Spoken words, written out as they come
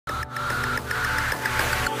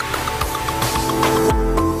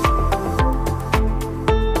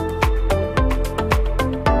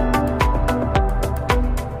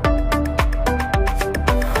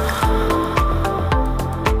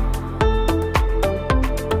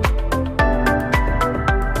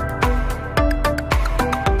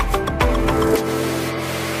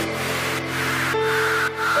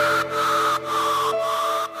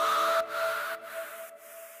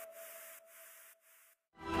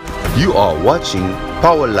You are watching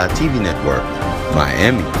Power La TV Network,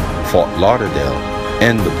 Miami, Fort Lauderdale,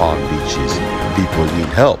 and the Palm Beaches. People need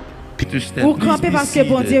help. Pour camper parce que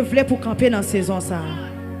bon Dieu voulait pour camper dans saison ça.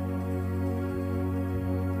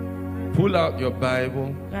 Pull out your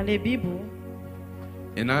Bible. Les Bibles.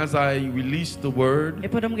 And as I release the word, et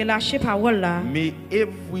pendant que lâcher parole là, may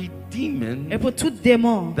every demon et pour tout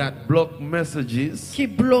démon that block messages qui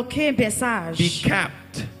bloque un message be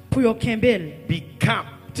capped, pour yo kembel, be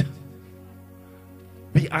capped,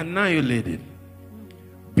 be annihilated,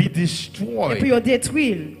 be destroyed. et pour yo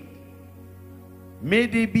détruire. May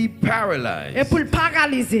they be paralyzed. Et pour le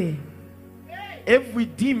paralyser. Every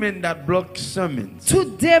demon that blocks sermons.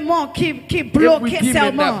 Tout démon qui bloque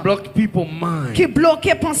sermon. That blocks people's mind. Qui bloque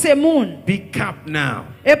pensée moun. Be capped now.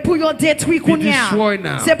 Et pour yo détruire kounya.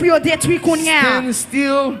 C'est pour yo détruire kounya. Stand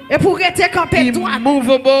still. Et pour rester campé droit.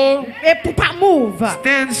 Immovable. Et pour pas move.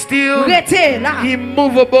 Stand still. Rester là.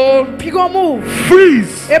 Immovable. Puis go move.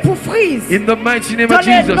 Freeze. Et pour freeze. In the mighty name of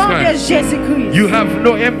Jesus Christ. You have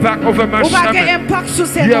no impact over my sermon.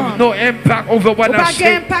 You have no impact over what I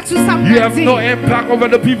say. You have no impact over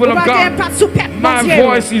the people of God. My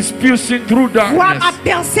voice is piercing through darkness.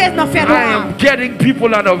 I am getting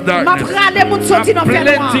people out of darkness. I'm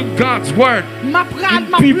planting God's word in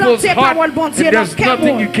people's heart, and there's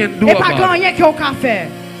nothing you can do about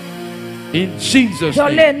it. In Jesus'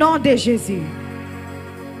 name.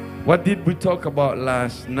 What did we talk about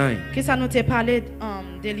last night? Qu'est-ce que nous t'ai parlé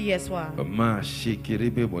de hier soir?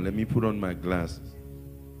 Let me put on my glasses.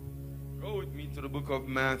 Go with me to the book of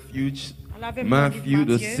Matthew. Matthew,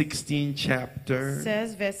 the 16th chapter.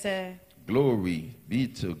 16 verset. Glory be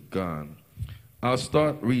to God. I'll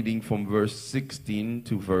start reading from verse 16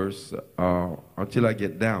 to verse until I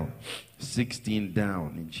get down. 16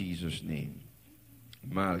 down in Jesus' name.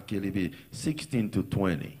 16 to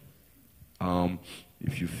 20.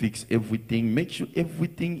 If you fix everything, make sure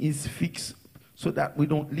everything is fixed so that we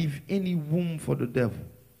don't leave any room for the devil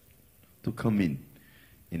to come in.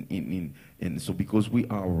 And so because we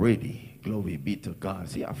are ready, glory be to God.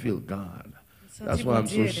 See, I feel God. That's why I'm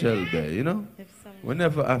so sheltered, you know.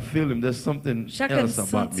 Whenever I feel him, there's something else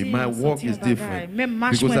about me. My walk is different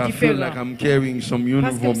because I feel like I'm carrying some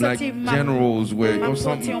uniform like generals wear or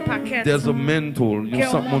something. There's a mental, you know,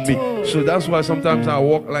 something on me. So that's why sometimes I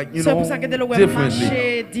walk like, you know,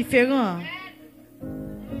 differently.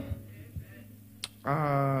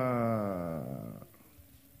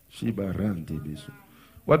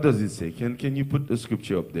 What does it say? Can you put the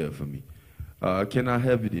scripture up there for me? Can I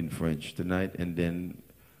have it in French tonight? And then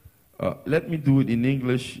let me do it in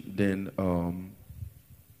English. Then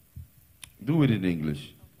do it in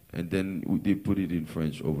English. And then they put it in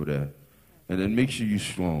French over there. And then make sure you're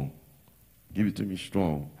strong. Give it to me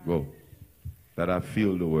strong. Go. That I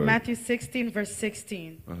feel the word. Matthew 16, verse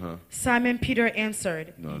 16. Simon Peter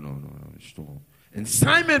answered. No, strong. And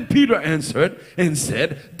Simon Peter answered and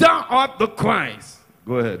said, Thou art the Christ.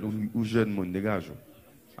 Go ahead.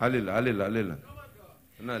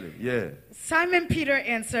 Yeah. Simon Peter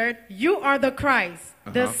answered, You are the Christ,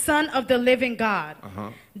 the Son of the living God.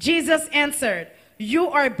 Jesus answered, You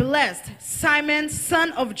are blessed, Simon,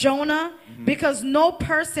 son of Jonah, because no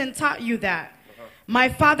person taught you that. My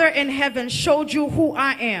Father in heaven showed you who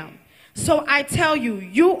I am. So I tell you,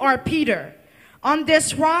 you are Peter. On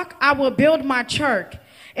this rock I will build my church,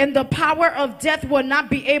 and the power of death will not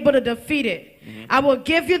be able to defeat it. I will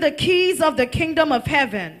give you the keys of the kingdom of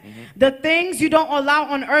heaven. The things you don't allow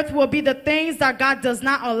on earth will be the things that God does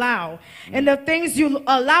not allow. And the things you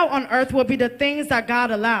allow on earth will be the things that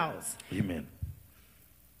God allows. Amen.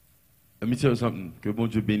 Let me tell you something. Que bon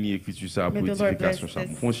Dieu bénisse écriture ça pour édification ça.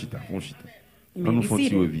 Fonchita. Nous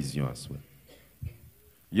faisons une vision à soi.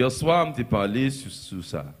 Hier soir, on t'a parlé sur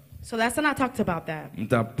ça. So last time I talked about that. On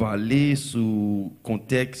t'a parlé sur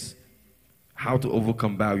contexte how to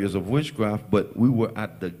overcome barriers of witchcraft, but we were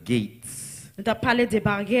at the gates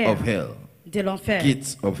of hell. De l'enfer.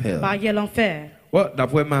 Gates of hell. Barrières l'enfer. Well,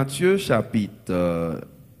 d'après Matthieu chapitre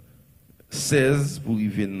 16 pour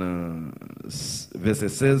arriver verset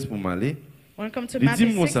 16 pour m'aller. When it comes to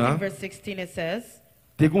Matthew 16 verse 16 it says.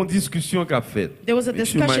 There was a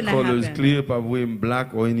discussion that happened. Clear, pas wearing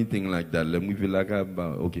black or anything like that. Let me feel like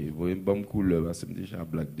okay, voyez bon couleur, parce que déjà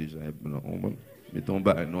black déjà on met ton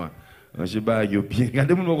bas noir. Je ba yo bien.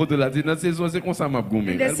 Regardez mon côté là, dans saison c'est comme ça m'a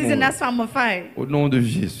goumé. The season that's how I'm fight. Au nom de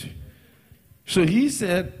Jésus. So he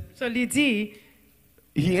said. So il dit.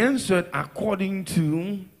 He answered according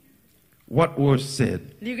to what was said.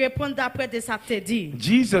 Il répond d'après de ça te dit.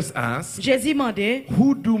 Jesus asked. Jésus demandé.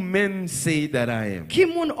 Who do men say that I am? Qui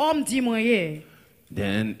mon homme dit moi?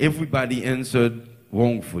 Then everybody answered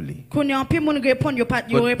wrongfully. But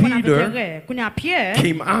Peter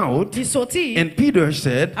Came out, and Peter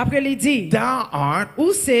said, Thou art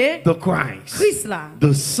the Christ,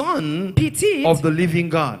 the Son of the living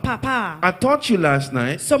God. I taught you last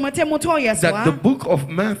night that the book of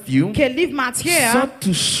Matthew sought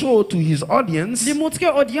to show to his audience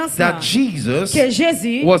that Jesus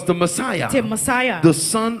was the Messiah, the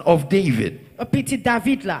son of David.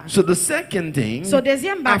 So the second thing,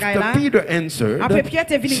 after Peter answered,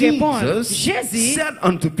 Jesus said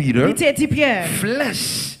unto Peter,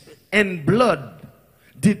 flesh and blood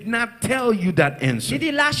did not tell you that answer. It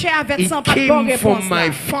came from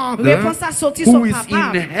my Father who is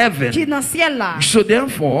in heaven. So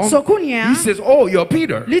therefore, he says, oh, you're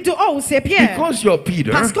Peter. Because you're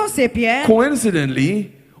Peter,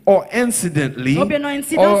 coincidentally, or incidentally, or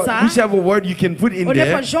whichever word you can put in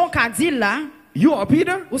there, you are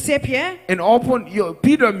Peter. And upon your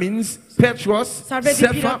Peter means Petros,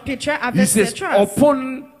 Sephah. He says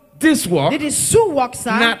upon this walk,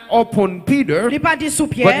 not upon Peter, but he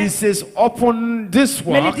says upon this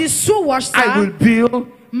walk, I will build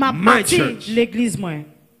my church.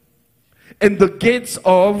 And the gates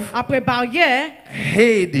of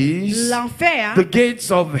Hades, the gates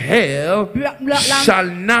of hell shall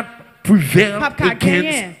not prevail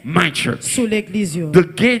against my church.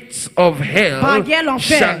 The gates of hell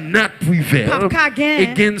shall not prevail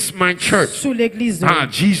against my church.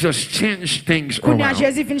 Jesus changed things around.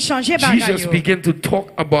 Jesus began to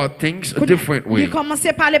talk about things a different way. And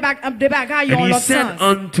he said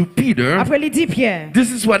unto Peter,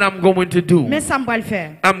 this is what I'm going to do.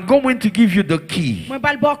 I'm going to give you the key.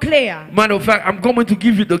 Matter of fact, I'm going to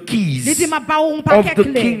give you the keys of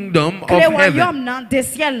the kingdom of heaven.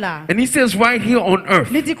 And he says right here on earth,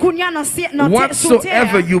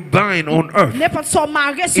 whatsoever you bind on earth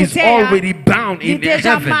is already bound in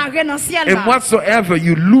heaven. And whatsoever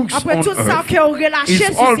you loose on earth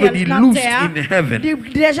is already loosed in heaven.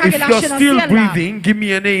 If you're still breathing, give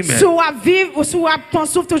me an amen.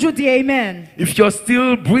 If you're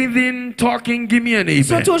still breathing, talking, give me an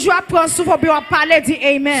amen. So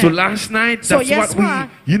last night, that's what we,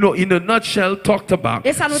 in a nutshell, talked about.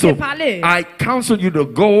 So I counsel you to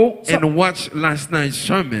go and watch last night's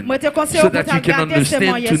sermon so that you can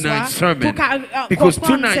understand tonight's sermon, because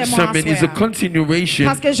tonight's sermon is a continuation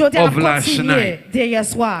of last night.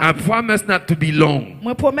 I promise not to be long,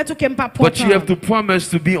 but you have to promise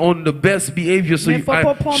to be on the best behavior, so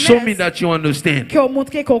show me that you understand.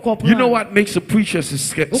 You know what makes a preacher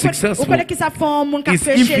successful is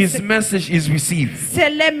if his message is received,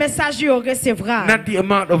 not the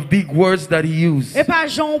amount of big words that he uses. A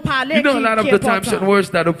lot of the times certain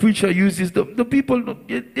words that a preacher uses, the people,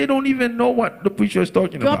 they don't even know what the preacher is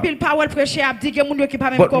talking about. But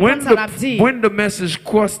when the message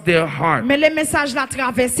crosses their heart,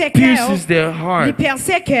 pierces their heart,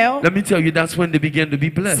 let me tell you, that's when they begin to be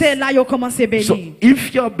blessed. So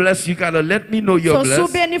if you're blessed, you gotta let me know you're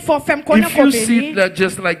blessed. If you sit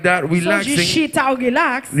just like that, relaxing,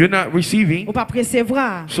 you're not receiving.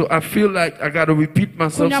 So I feel like I gotta repeat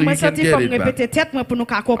myself so you can get it back.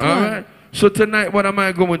 Alright? So tonight, what am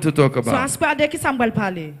I going to talk about?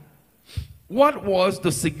 What was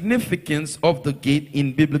the significance of the gate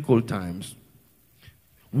in biblical times?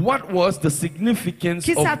 What was the significance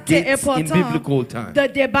of gates in biblical times?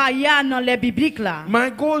 My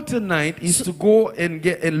goal tonight is to go and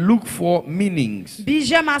look for meanings.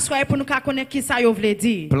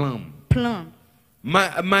 Plan.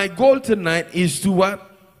 My goal tonight is to what?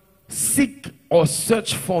 Seek or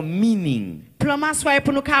search for meaning. For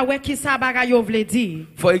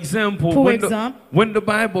example, when the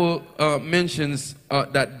Bible mentions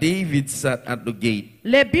that David sat at the gate,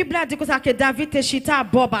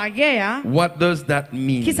 what does that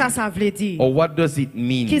mean? Or what does it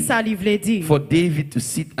mean for David to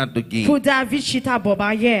sit at the gate?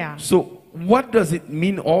 So what does it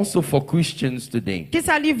mean also for Christians today?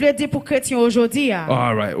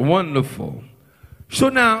 All right, wonderful. So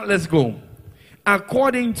now let's go.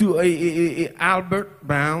 According to Albert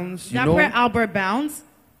Bounds, the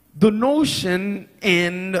notion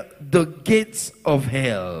and the gates of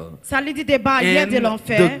hell.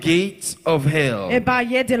 The gates of hell.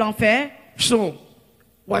 So,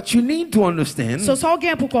 what you need to understand,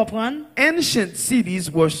 ancient cities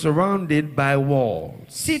were surrounded by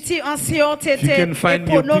walls. If you can find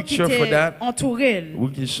me a picture for that, we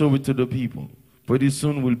can show it to the people. Pretty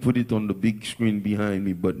soon we'll put it on the big screen behind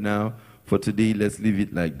me, but now, for today, let's leave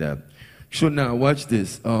it like that. So now, watch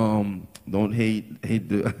this. Don't hate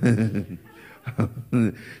the...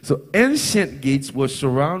 So ancient gates were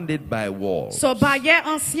surrounded by walls. So barrière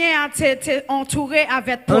ancien était entouré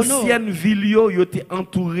avec tonneaux. Ancienne ville yo était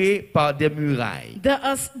entourée par des murailles.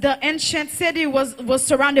 The ancient city was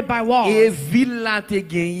surrounded by walls. Et ville là te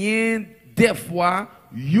gagné des fois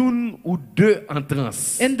une ou deux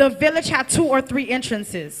entrances. And the village had 2 or 3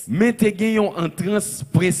 entrances. Mais te gagné une entrance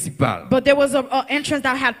principale. But there was an entrance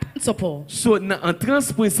that had principle. So dans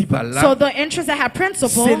entrance principale là, So the entrance that had principle,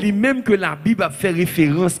 c'est lui-même que la Bible a fait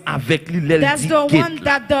référence avec lui. that's the one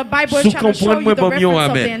that the Bible is trying to show you the reference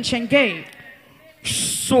of the ancient gate.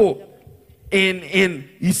 So, and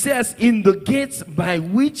he says, in the gates by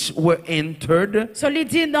which were entered, So il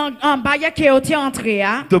dit dans barrière qui est entrée,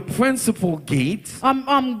 the principal gate,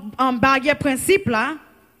 barrière principale là,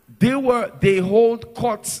 they hold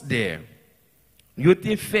courts there. Yo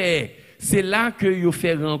te fait, c'est là que yo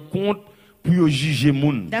fait rencontre pour yo juger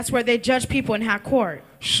moun. that's where they judge people in her court.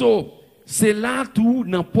 So, c'est là tout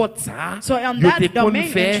n'importe ça. So on yo that te the kon main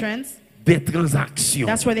fait entrance, des transactions.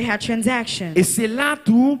 that's where they had transactions. Et c'est là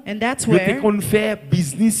tout And that's yo te where kon fait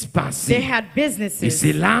business they passer. had Et businesses.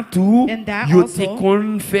 c'est là tout And that yo also- te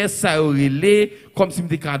kon fait ça relé comme si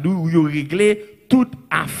m'te kadou ou yo réglé toute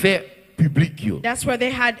affaire publique yo. That's where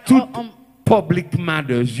they had Tout public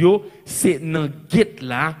matters yo, c'est dans gate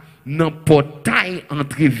là, dans portail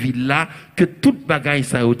entre ville là que toute bagaille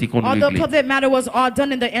ça yo te kon all the réglé. public matter was all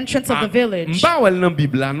done in the entrance of the village. M'pa wel dans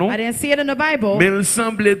Bible là non, I didn't see it in the Bible, mais il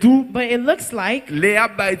semble tout but it looks like les a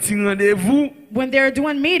bay ti rendez-vous, when they're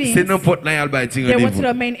doing meetings, c'est n'importe là y a bay ti they went to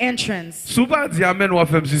rendez-vous. the main entrance. Sou pas di amen ou a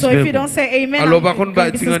fait So if you suspect. don't say amen, Alors I'm par contre gonna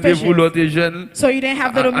bay be ti rendez-vous suspicious. l'autre jeune. So you didn't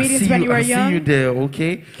have little meetings when you were I see you young? there,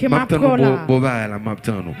 okay? Ki ma M'attend pro la. bo ba la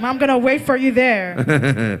m'attend nou. I'm gonna wait for you there.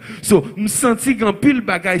 So, me senti qu'en pile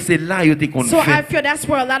bagay c'est là yo te kon So I fait. feel that's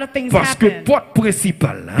where a lot of things Parce que happen. porte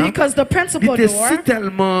principale là, Because the il principal était door, si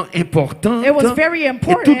tellement important. it was very Et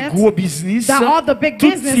important tout gros business, that all the big tout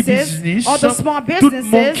petit businesses, business, all the small tout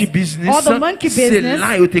monkey businesses, business, all the monkey c'est business,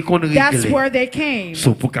 là yo te kon that's réglé. where they came.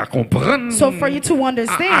 So pour qu'à comprendre So for you to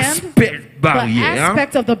understand aspect the barrière,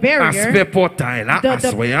 aspect of the barrier, aspect portail là,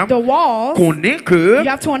 the walls, connaît que you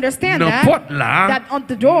have to understand n'importe that là, on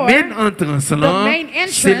the door main entrance là, main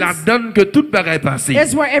c'est la entrance donne que toute bagaille passée.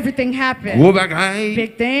 is where everything happens. Gros bagaille,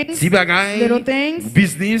 Big things, petit bagaille, little things,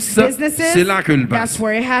 business, businesses, c'est là que le that's passe.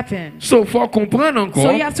 where it happens. So, faut comprendre encore,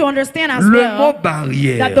 So you have to understand as le well mot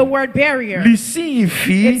barrière, that the word barrier, il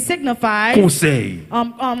signifie it signifies conseil,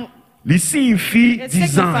 il signifie it design,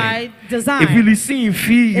 signifies design. et puis il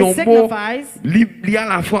signifie It un mot, signifies il y a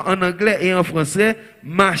à la fois en anglais et en français,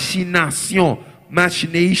 machination,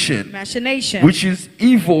 machination, which is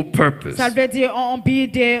evil purpose. ça veut dire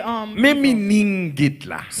Mais meaning gate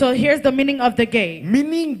là, So here's the meaning of the gate.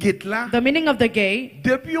 meaning gate là, The meaning of the gate,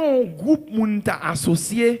 depuis un groupe moun ta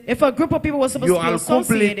associé, if a group of people was supposed yo to be al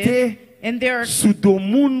associated complété and they're sous do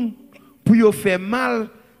moun pour yo faire mal,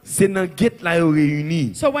 c'est dans gate là yo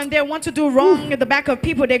réuni. so when they want to do wrong at the back of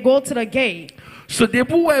people, they go to the gate. So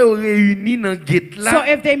depuis yo réuni dans gate So là,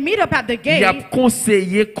 if they meet up at the y a gate,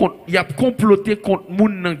 conseillé contre, y a comploté contre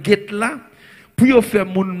moun dans gate là, pour yo faire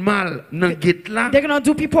moun mal dans gate là, they're gonna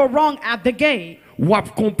do people wrong at the gate. ou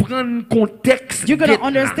ap comprendre contexte You're gonna gate là.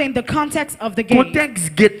 understand the context of the gate.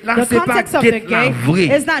 Contexte gate là, The c'est pas context of the gate là gate vrai.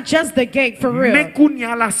 is not just the gate for Mais real,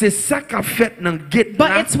 kounya là, c'est ça qu'a fait dans gate but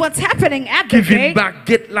là, it's what's happening at qui the vient gate ba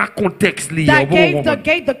gate là contexte li. that gave the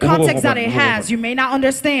gate the context that it has. You may not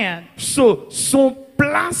understand. So, son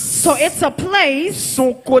place, So it's a place,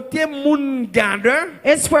 son côté moun gather,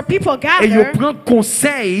 it's where people et yo gather prend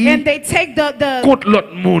conseil and they take the contre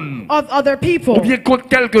l'autre moun. of other people. Ou bien contre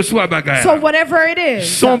quel que soit bagay. So whatever it is.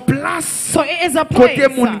 Son place, So it is a place côté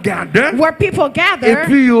moun gather, where people et gather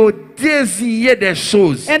puis yo désigner des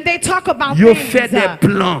choses. and they talk about Yo things. fait des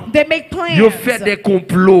plans. They make plans. Yo fait des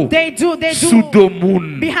complots. They do Sous do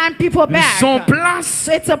moun. behind people back. Son place,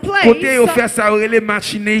 So it's a place côté yo fait ça relé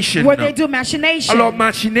machination. where they do machination. Alors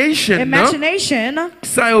machination, And machination,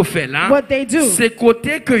 ça yo fait là, what they do c'est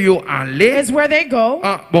côté que yo allé. is where they go.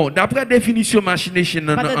 Ah, bon, d'après définition machination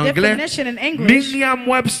en But the anglais, definition in English,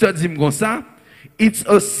 Merriam-Webster dit comme ça, it's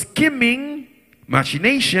a scheming,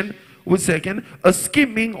 machination, a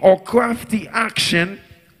scheming or crafty action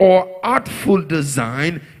or artful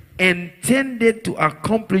design intended to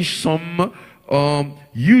accomplish some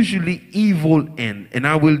usually evil end. And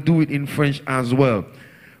I will do it in French as well.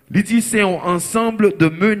 Il dit c'est un ensemble de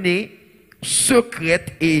menées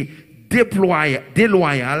secrètes et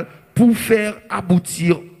déloyales pour faire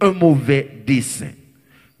aboutir un mauvais dessein.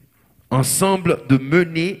 Ensemble de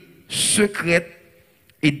menées secrètes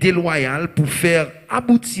et déloyales pour faire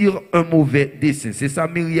aboutir un mauvais dessein. C'est ça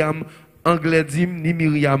Myriam anglais dit, ni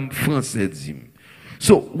Myriam français dit.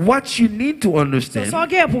 So what you need to understand,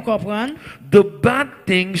 the bad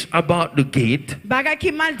things about the gate that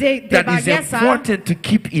is important to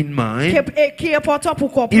keep in mind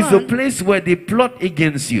is a place where they plot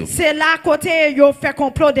against you.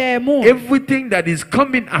 Everything that is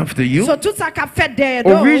coming after you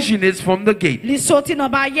originates from the gate.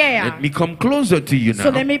 Let me come closer to you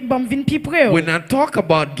now. When I talk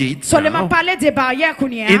about gates now, in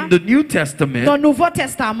the New Testament,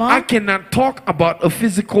 I cannot talk about a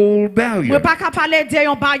physical barrier.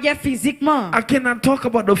 I cannot talk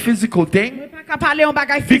about the physical thing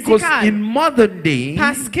because in modern day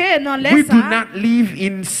we do not live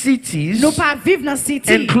in cities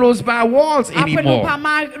enclosed by walls anymore.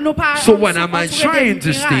 So what am I trying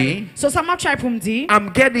to say?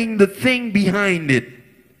 I'm getting the thing behind it.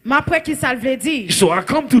 So I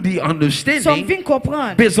come to the understanding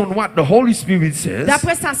based on what the Holy Spirit says.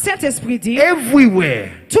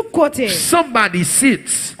 Everywhere somebody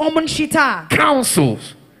sits,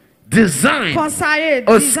 counsels, design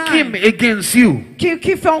a scheme against you is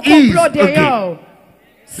a gate.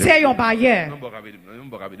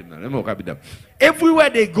 Everywhere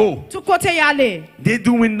they go, they're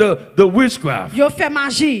doing the witchcraft.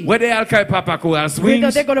 Where they are Papa Coral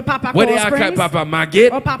Springs, where they are Papa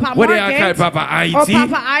Market, where they are Papa Haiti,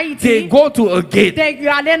 they go to a gate. They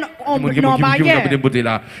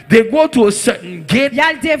go to a certain gate.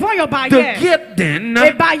 The gate then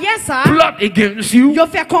plot against you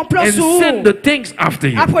and send the things after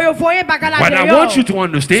you. But I want you to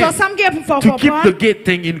understand, to keep the gate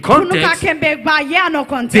thing in context,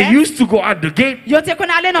 they used to go at the gate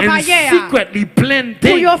and secretly plan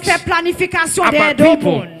things about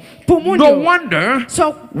people. No wonder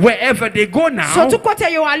wherever they go now,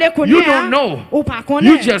 you don't know.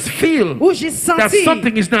 You just feel that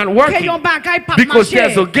something is not working because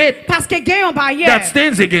there's a gate that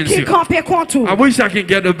stands against you. I wish I can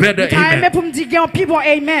get a better amen.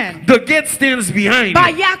 The gate stands behind you,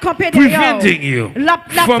 preventing you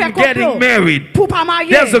from getting married.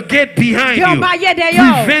 There's a gate behind you,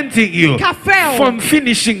 preventing you from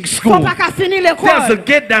finishing school. There's a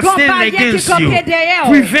gate that stands against you,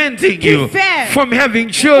 preventing you from having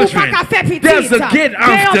children. There's a gate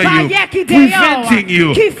after you, preventing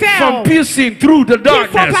you from piercing through the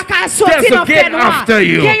darkness. There's a gate after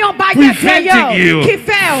you, preventing you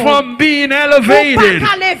from being elevated.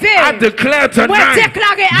 I declare tonight,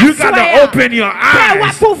 you gotta open your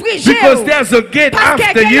eyes because there's a gate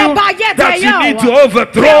after you that you need to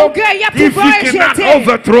overthrow. If you cannot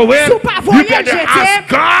overthrow it, you better ask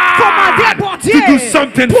God to do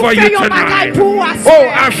something for you tonight. Oh,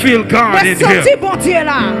 I feel God in here.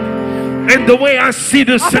 And the way I see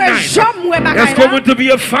this tonight, there's going to be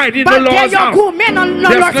a fight in the Lord's house.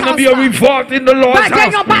 There's going to be a revolt in the Lord's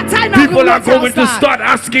house. People are going to start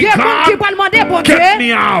asking God, get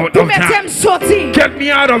me out of that. Get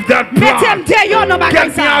me out of that plot.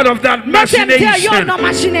 Get me out of that machination.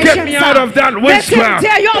 Get me out of that witchcraft.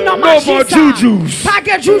 No more jujus.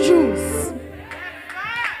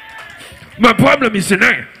 My problem is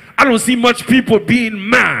tonight, I don't see much people being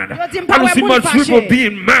mad. I don't see much people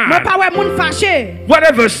being mad.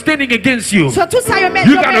 Whatever's standing against you, you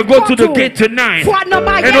gotta go to the gate tonight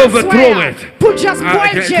and overthrow it.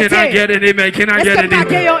 Can I get an amen? Can I get an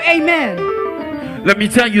amen? Let me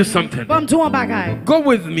tell you something. Go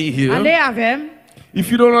with me here. If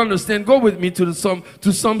you don't understand, go with me to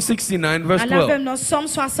Psalm 69 verse 12.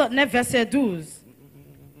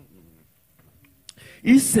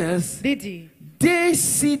 He says, they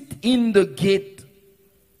sit in the gate.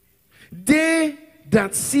 They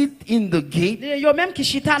that sit in the gate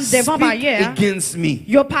speak against me.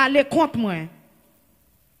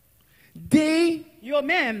 They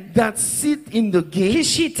that sit in the gate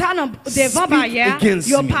speak against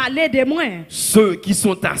me. Ceux qui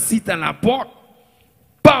sont assis à la porte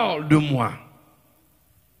parlent de moi.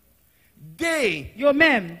 They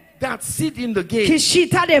that sit in the gate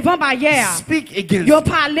speak against me.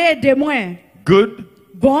 Good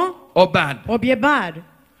or bad?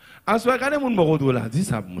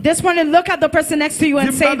 This morning, look at the person next to you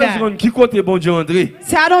and say that.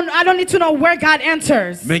 Say, I don't need to know where God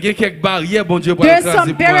enters. There's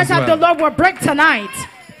some barriers that the Lord will break tonight.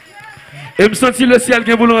 And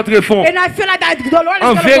I feel like that the Lord is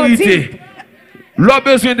going to go deep. L'on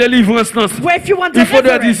besoin de délivrance. If you want Il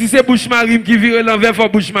faudrait dire deliverance. si c'est bouche marine qui vire l'envers, faut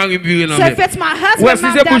bouche marine virer So l'envers. if it's my husband, Ouais, si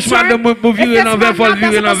c'est bouche marine pour virer l'envers, faut le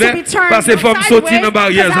virer l'envers. Parce que faut me sortir dans la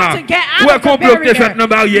barrière. Ouais, complot que fait dans la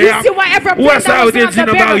barrière. Ouais, ça a été dit dans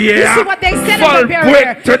la barrière. Faut le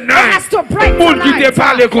break tonight. Moun qui te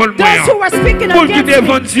parle contre moi. Moun qui te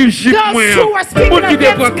vend du jus moi. Moun qui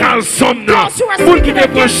te prend caleçon. Moun qui te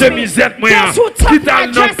prend chemisette moi. Qui t'a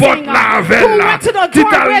n'importe la avec là. Qui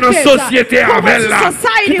t'a dans société avec là.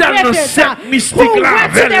 Qui t'a dans cette mystique là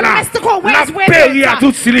avec là. La péri à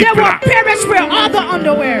tout slip là.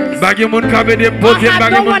 Bagay moun kabe de beauté,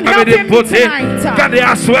 bagay moun kabe de beauté. Gardez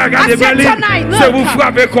à soir, gardez Berlin. C'est vous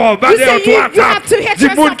frapper corps. Bagay au toi tap. Du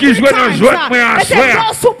monde qui joue dans jouet moi à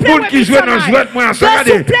soir. Monde qui joue dans jouet moi à soir.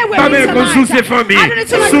 Regardez. Pas même comme sous ses familles,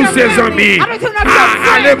 sous ses amis.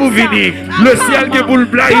 Ah, allez vous venir. Le ciel qui boule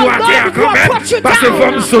blanc, il va terre quand même. Parce que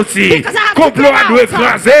faut me sortir. Complot à nous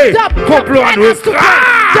écraser. Complot à nous écraser.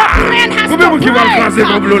 Combien de qui va écraser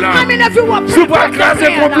complot là? Si vous écraser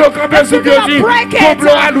complot, combien de qui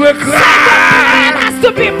complot à nous écraser?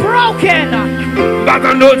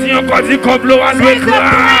 Batan d'autres encore dit complot à nous écraser.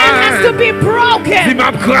 Si m'a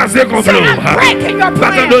écrasé complot.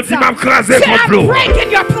 Batan d'autres dit m'a écrasé complot.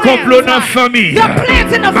 Complot dans la famille.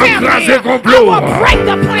 M'a écrasé complot.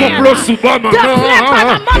 Complot sous bas maman.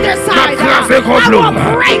 M'a écrasé complot.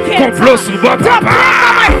 Complot sous bas papa.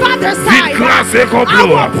 Vite écrasé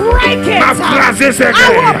complot. M'a écrasé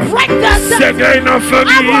secret. Secret dans la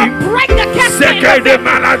famille. Secret de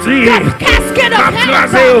maladie. M'a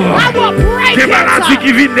écrasé. Des maladies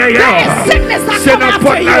qui viennent derrière. C'est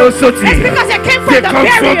n'importe là au sorti. They come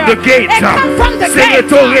from the gate. C'est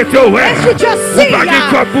réto, ouais. Ou pas de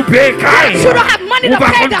quoi pour payer. Ou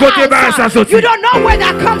pas de côté bas ça sorti.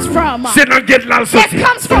 C'est dans le gate là au sorti.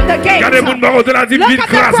 Regardez mon baron de la dit vite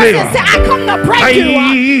crasé.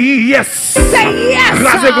 Yes.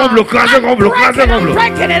 Crasé complot, crasé complot, crasé complot.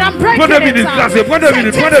 Prends 2 minutes, crasé. Prends 2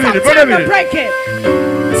 minutes, prends 2 minutes, prends 2 minutes.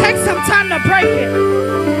 Take some time to break it.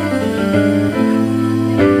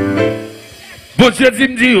 Bon Dieu dit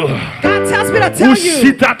me dire. God tells me to tell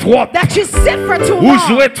you that you sit for too long.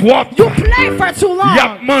 You play for too long.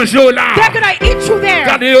 They're gonna eat you there.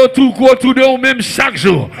 Autour de même chaque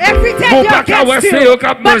jour. Every day they're against you.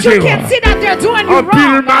 But you can see that they're doing you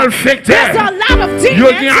wrong. There's a lot of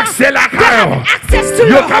demons. They have access to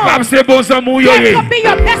your home. They could be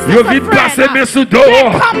your bestest of friends. They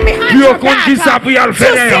come behind your back to see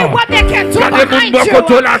what they can do behind you.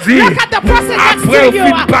 Look at the person next to you.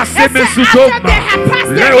 After they have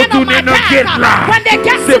passed their hand on my back, when they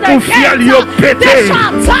get to the gate, they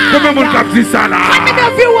shall die. How many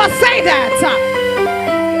of you will say that?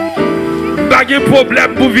 Pas de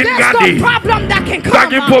problème pour venir garder. Pas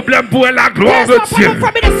de problème pour la gloire de Dieu.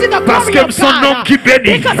 Parce que son nom qui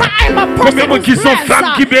bénit. Combien de qui sont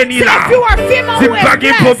femmes qui bénissent là? C'est pas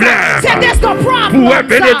de problème. Pour la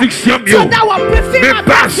bénédiction mieux. Mais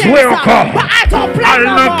pas jouer encore. À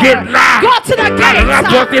l'enquête là. À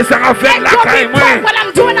rapporter ça à faire la caille.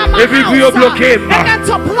 Et puis vous bloquez.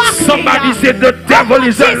 Somebody said the devil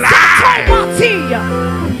is a lie.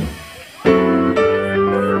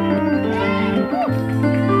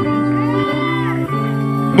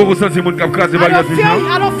 I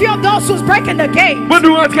don't feel those who's breaking the gate.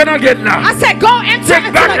 I said, go enter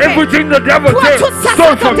take back everything the devil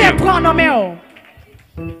stole from you.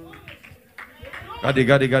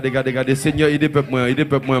 Regardez, Seigneur, aidez peuple moi, I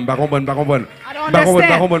don't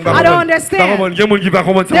understand.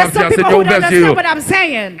 There's some people who don't understand what I'm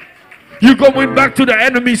saying. You going back to the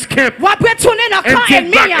enemy's camp and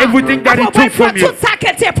take back everything that he took from you.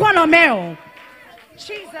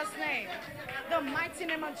 Jesus' name. The mighty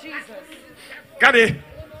name of Jesus. Regardez.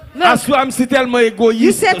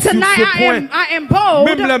 You said tonight I am bold.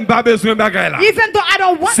 Even though I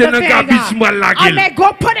don't want the thing, I may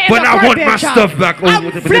go put it in the garbage. I want my stuff back. I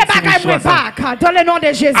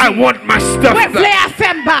want my stuff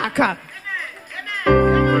back.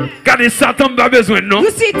 Regardez, Satan n'a pas besoin, non?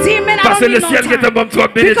 Parce que le ciel qui est bon trop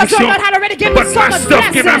bénédiction. But my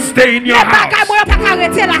stuff cannot stay in your house.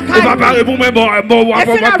 On va parler pour moi, on va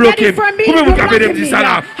bloquer. Comment vous avez dit ça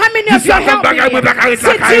là? Si Satan bagaille, moi, bagaille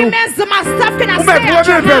la caillou. Vous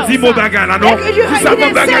m'avez pas dit mon bagaille là, non? Si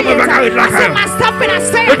Satan bagaille, moi, bagaille la caillou.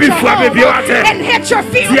 Et puis frappez bien à terre.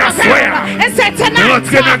 Dis à soir.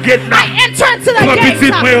 Rentrez dans le gate là. Prends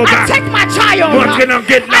petit moi au bas. Rentrez dans le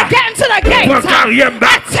gate là. Prends carrière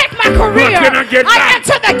bas. Take my career. I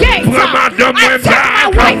enter the gate. I take my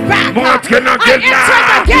wife back. I enter the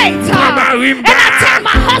gate. And I take my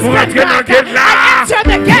husband back. I enter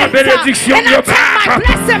the gate. And I take my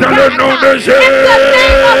blessing back. In the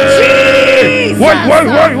name of Jesus.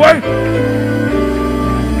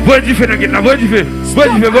 Voyez du feu dans la gate là. Voyez du feu.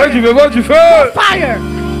 Voyez du feu. Voyez du feu. Voyez du feu. Fire.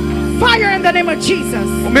 Fire in the name of Jesus.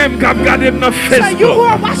 Même quand regardez dans So you who Facebook.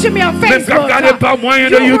 are watching me on Même quand Facebook, regardez par moyen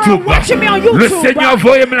de you who are YouTube. watching me on YouTube, Le Seigneur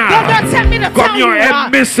voyait me the là. Lord sent me to Comme tell your you,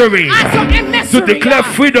 emissary. as an To emissary, declare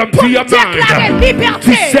freedom to pour your déclarer mind.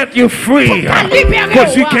 liberté, To set you free. pour te libérer,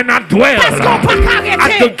 Because you cannot dwell parce qu'on peut pas at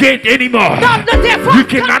arrêter the gate anymore. dans le défaut You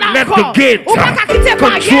cannot let the gate ou pas qu'à quitter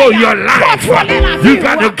control your barrière, contrôler la life. vie, You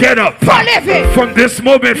got to get up faut lever, from this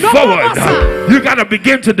moment Non, forward. comment ça? You got to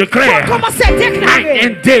begin to declare faut commencer à night déclarer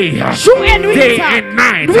and day, jour et nuit, day and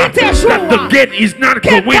night, nuit et jour, that the gate is not que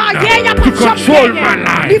going barrière y a pas to de control barrière,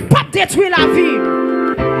 my il life. pas détruire la vie.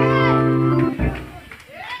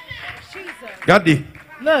 Regardez,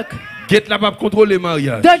 Look, gate là pas contrôler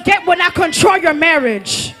mariage. the gate will not control your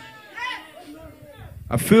marriage.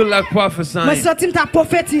 I feel like Me prophesying. sentim ta The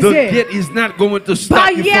prophétiser. gate is not going to stop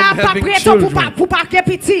you Barrière from pas having prêt children. pour pas que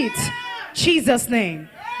petite. Jesus name.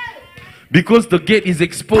 Because the gate is Parce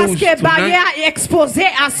exposed que tonight. barrière est exposée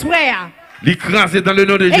à swear. L'écraser dans le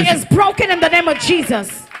nom de It Jésus. is broken in the name of Jesus.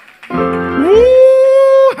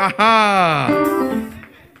 Woo! Ha ha!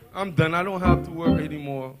 I'm done. I don't have to work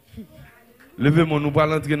anymore. Levez-moi, nous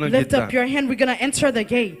allons entrer dans le Lift gate. up your hand. We're going to enter the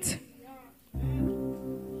gate.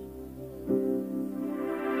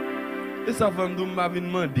 Et ça va me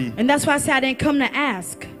demander. And that's why I said I didn't come to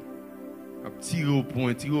ask. Tirer au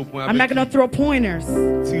point I'm not avec going to throw pointers.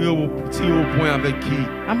 tirer au point avec qui?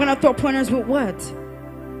 I'm going to throw pointers with what?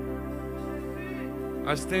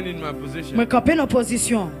 I stand in my position. Me camper en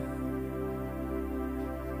position.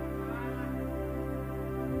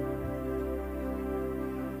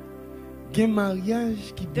 Il y a un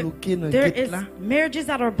mariage qui est bloqué dans le There gate is là. marriages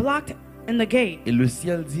that are blocked in the gate. Et le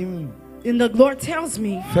ciel dit, And the Lord tells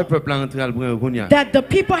me fais peuple entrer al brun ronia. that the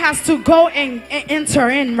people has to go and enter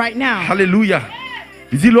in right now. Alléluia.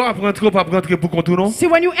 Il dit, l'on va rentrer ou pas rentrer pour qu'on tourne? See,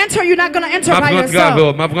 when you enter, you're not going to enter Ma by rentrer yourself.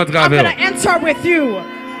 avec, ma rentrer I'm going avec. to enter with you.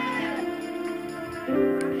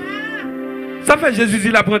 Ça fait Jésus dit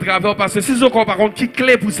la rentrer avec parce que si vous par contre qui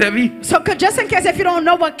clé pour servir, So just in case if you don't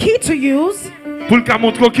know what key to use, pour le cas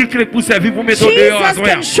montrer qui clé pour servir pour mettre dehors à Jesus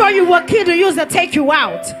can show you what key to use to take you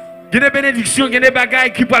out. Il y a des bénédictions, il y a des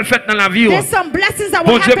bagailles qui peuvent le faire dans la vie. There's some blessings that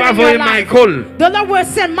Bon will Dieu va happen in envoyer your life. Michael. The Lord will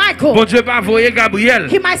send Michael. Bon Dieu va envoyer Gabriel.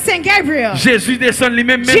 He might send Gabriel. Jésus descend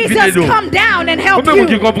lui-même même Jesus vidéo. come down and help Combien de gens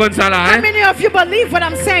qui you. comprennent ça là, How hein? many of you believe what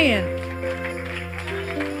I'm saying?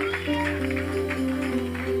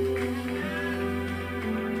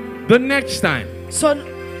 The next time, So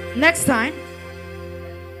next time,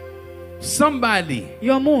 somebody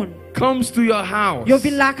your moon, comes to your house, you'll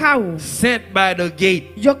be like how sent by the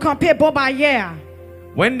gate. you'll compare bo barrière.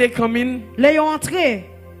 When they come in, Là, you're entré.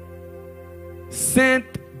 sent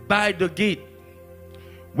by the gate.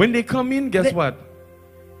 When they come in, guess They- what?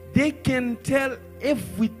 They can tell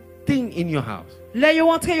everything in your house. Là, you're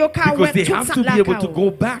entré, you're Because they have to be able to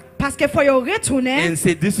go back Parce que faut yo retourner and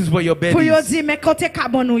say, this is where your bed pour yo is. dire mais côté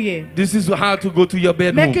cabonouye. This is how to go to your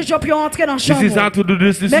Mais bedroom. que je peux entrer dans la This is how chambre. to do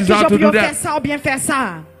this. This Mais is que how je to peux do faire that. ça ou bien faire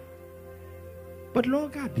ça. But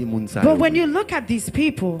Lord God, the moon side. But when you look at these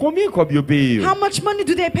people, Combien comme you pay you? how much money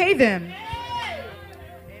do they pay them?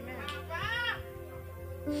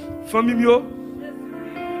 Famille yo.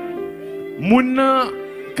 Moun nan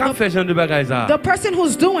ka fait genre de bagay ça. The person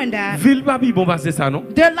who's doing that, Ville pa pi bon passer ça non?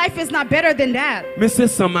 their life is not better than that. Mais c'est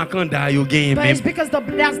sans makanda yo gen But même. it's because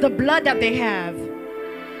that's the blood that they have.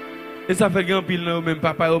 Et ça fait grand pile nan yo même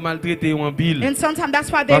papa yo maltraité yo en pile. And sometimes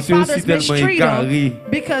that's why their Parce que aussi fathers tellement mistreat them. égaré.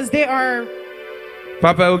 Because they are,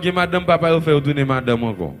 Papa yo gen madame, papa yo fait retourner madame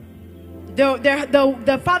encore.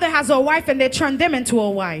 the father has a wife and they turn them into a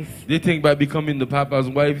wife. They think by becoming the papa's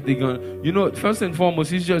wife they gonna, you know, first and foremost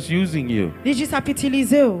he's just using you. They just have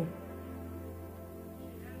utiliser ou.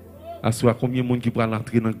 Aswa combien monde qui prend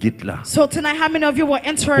l'entrée dans gate là. So tonight, how many of you will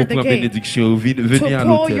enter Pour the prendre gate bénédiction, venez to à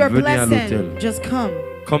pull your l'hôtel, venez à l'hôtel. blessing? Just come.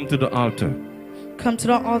 Come to the altar. Come to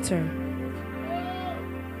the altar.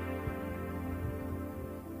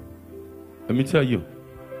 Let me tell you.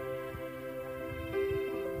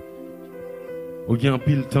 Ou gen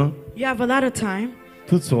pile temps, You have a lot of time.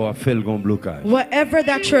 tout ça a fait le gon blocage. Whatever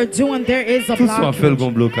that you're doing, there is a Tout ça a fait le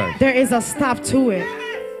gon blockage. blocage. There is a stop to it.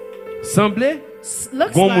 Semblait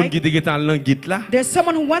Looks gon monde like qui était dans l'an gate là, there's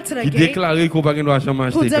someone who went to the qui gate déclarait qu'on pas gen droit jamais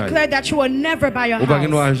who acheter caille. declared that you will never buy a Ou pas gen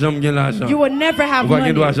droit house. jamais gen l'argent. You will never Ou have pas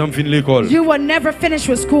gen droit money. jamais fin l'école. You will never finish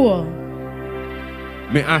with school.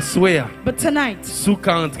 Mais assoya, But tonight, sou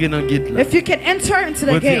ka entrer dans gate là. if you can enter into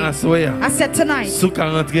the Moi dis gate, assoya, I said tonight, sou ka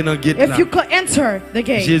entrer dans gate if là. you could enter the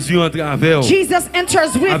gate, Jésus entre avec vous. Jesus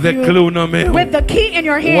enters with Avec clé you dans main. with the key in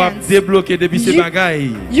your Ou ap hands. débloquer depuis ces You-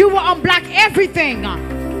 bagailles. You will unblock everything.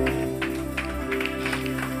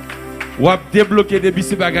 Ou a débloqué des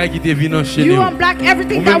bisi bagaille qui te vient chez nous. You unblock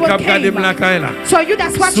everything that was came. So you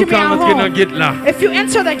that's watching me at home. If you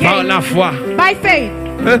enter the par la gate foi. by faith.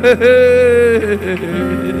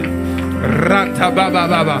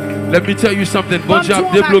 Let me tell you something. Bon job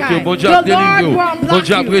débloqué, bon job délivré, bon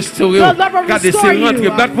job restauré. Regardez, c'est rentré,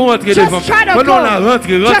 batte pour rentrer devant. Pendant la rentre,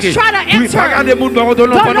 rentrez. Oui, regardez mon baron de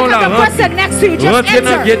l'homme pendant la rentre. Rentrez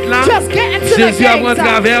dans le gate là. Jésus a rentré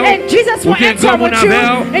avec vous. Ou bien grand mon avec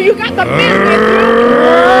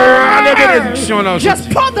vous. Just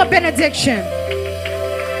pull the benediction.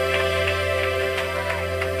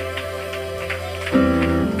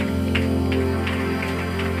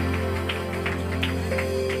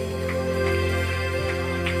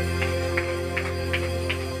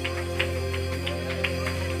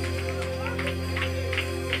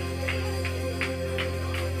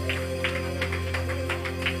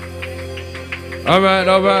 All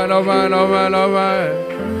right.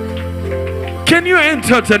 Can you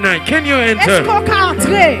enter tonight? Can you enter? Est-ce qu'on peut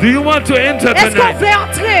entrer? Do you want to enter Est-ce qu'on tonight? peut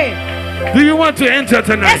entrer? Do you want to enter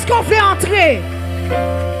tonight? Est-ce qu'on peut entrer?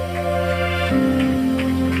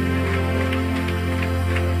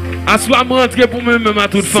 Assois moi entrer pour moi-même à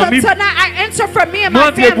toute So famille. tonight I enter for me and my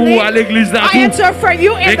Entrer pour family. vous à l'église là I enter for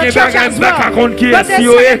you in the church as well. But there's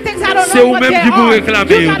certain things I don't C'est know vous what même they qui vous are.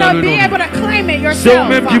 réclamez You dans gotta le be nom. able to claim it C'est yourself. vous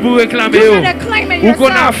même qui vous réclamez. You gotta claim it Ou qu'on a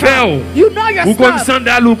yourself. fait. You know your Ou qu'on stuff.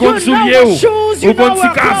 sandal ou qu'on You know soulier. your shoes. You Ou qu'on know petit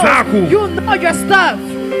your casaque. clothes. You know your stuff.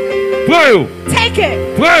 Prenez. Take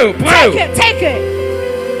it. Prenez. Take it. Take it.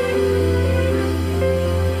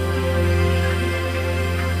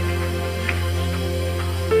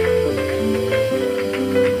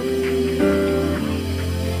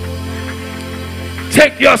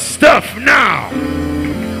 Take your stuff now.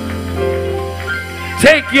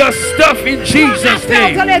 Take your stuff in Jesus'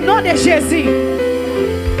 name. Dans le nom de Jésus.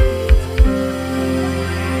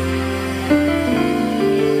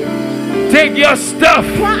 Take your stuff.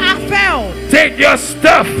 Prends affaire. Take your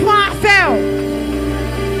stuff. Prends affaire.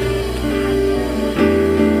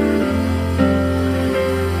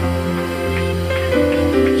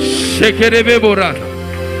 Shake it, Borata.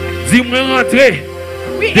 Dis-moi rentrer.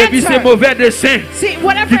 We Depuis ces enter. mauvais dessins See,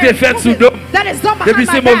 whatever qui t'est fait sous dos. that is done behind Depuis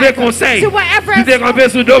my ces mauvais back. conseils See, whatever qui t'est campé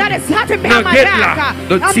sous dos. that is happening Dans behind my gate back.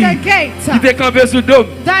 là. Of the gate. Qui t'est campé sous dos.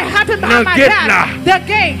 That happened Dans behind my gate là. back. The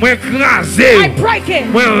gate. Moi I écrasé. break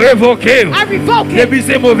it. Moi révoqué. I revoke it. Depuis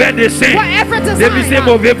ces mauvais dessins. Whatever Depuis ces design.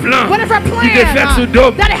 mauvais plans Whatever qui t'est fait plan sous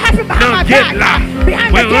dos. that happened behind Dans my gate là. back.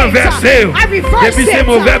 Behind Moi the gate. renversé. I reverse Depuis it. ces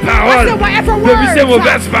mauvaises I paroles. said whatever Depuis ces words.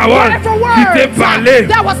 mauvaises paroles Whatever qui t'est words parlé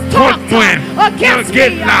that was contre talked moi. Dans against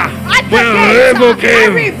gate me. là. At the Moi gate. révoqué. I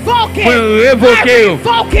revoke it. Moi révoqué. I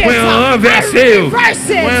revoke it. Moi renversé. I reverse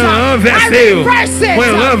it. Moi I renversé. reverse it. Moi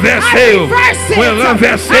renversé. I reverse it. Moi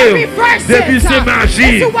renversé. I reverse it. Depuis ces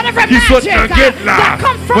magies Into whatever qui sont magic dans gate là. that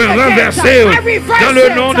come from Moi the gate. renversé. I reverse Dans le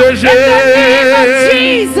it. nom de In the name of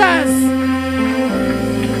Jésus. Jesus.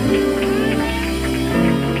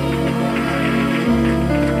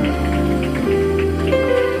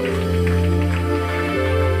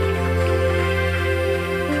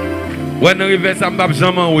 When the river ça m'pa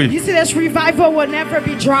jamais oui. You see, this revival will never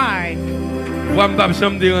be dry. Moi m'pa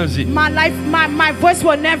jamais déranger. My voice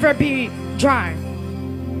will never be dry.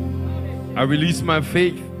 I release my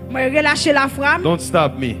faith. Moi relâcher la flamme. Don't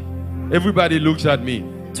stop me. Everybody looks at me.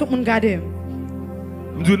 Tout le monde regarde.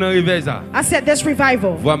 M'dou nan river ça. I said this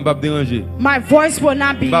revival. Voix m'pa déranger. My voice will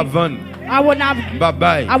not be. M'pa vendre. I will not. M'pa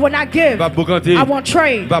bail. I will not give. M'pa bokante. I won't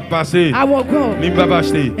trade. M'pa passer. I will go. Mi m'pa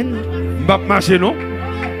acheter. And M'pa marcher non?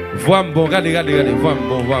 Voix m'bon, regardez. Voix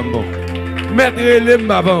m'bon. Mettre le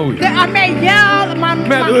m'pa ban oui. I may yell. My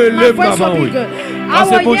voice will be good. I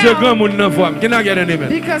C'est pour will Dieu grand yell monde nan voix. Can I get an amen?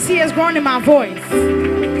 because He is growing in my voice.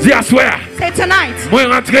 Dis à soir. Say tonight. Moi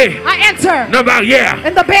rentrer I enter dans barrière.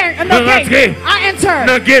 in the Rentrer. gate. I enter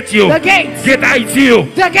Dans gate yo. the gate. Gate Haïti yo.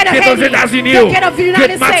 The gate of Gate aux Haiti, États-Unis the yo. gate of the United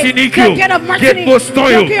Gate States, Martinique the yo. gate of Gate Martinique, Boston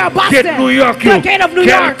the yo. gate of Boston, Gate New York yo. the gate of New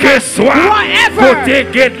York, Quel que soit whatever, côté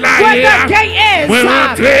gate là where hier. the gate is, Moi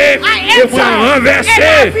rentrer I et moi enter and I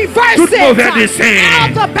renverser reverse tout mauvais it, dessein, all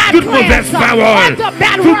the bad toute plans, mauvaise parole, all the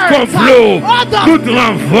bad tout words, complot, all the- tout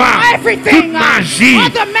renvoi, everything, toute magie, all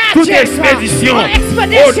the magic, toute expédition. all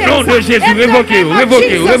expeditions, Au nom de Jésus, in the révoquez, name of révoquez,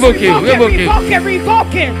 Jesus, révoquez, révoquez.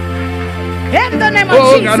 revoke it. In the name of Oh,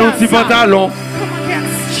 Jesus. regarde un petit pantalon. Come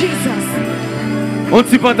against Jesus. Un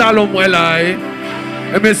petit pantalon moi là.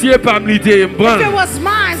 Et monsieur pas milité, me prend. If it was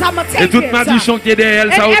mine, I'm gonna take Et toute it. ma dichon qui est derrière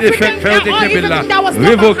elle, ça a And été fait, everything fait that, été là. everything that was done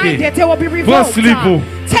behind Révoqué. it, it will be Prends revoked. slip.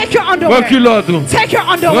 Take your Prends underwear. culotte. Take your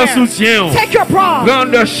underwear. Prends soutien. Take your bra. Prends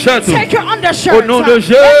undershirt. Take your undershirt. Au nom de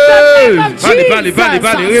Jésus. In the name of Parlez,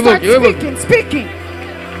 Jesus. révoquez, Start révoquez. speaking.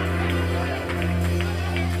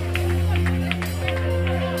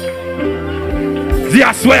 Dis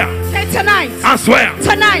à soir. Say tonight. À soir.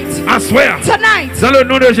 Tonight. À soir. Tonight. Dans le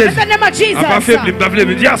nom de Jésus. In the name of Jesus.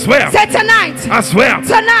 Dis à soir. Say tonight. À soir.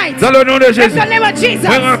 Tonight. Dans le nom de Jésus. In the name of Jesus.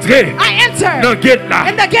 Moi rentrer. I enter. Dans le gate là.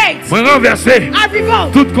 In the gate. Moi renverser. I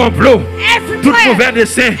revoke. Tout complot. Every Tout plan. mauvais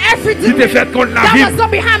dessein. Every Qui t'est fait contre la that vie. was not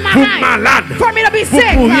behind my Pour mind. malade. For me to be Pour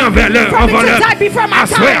sick. mourir envers l'heure. For me to die before my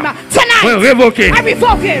time. Tonight. Moi révoquer. I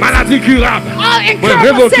revoke it. Maladie curable. All Moi incurable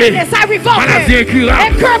révoquer. sickness. I revoke Maladie it. incurable.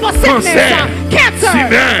 Incurable sickness. Cancer.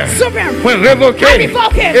 Cancer. Super. Moi révoquer. I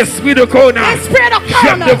revoke it. Esprit de corona. Spirit of Chef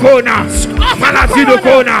corona. de corona. Maladie de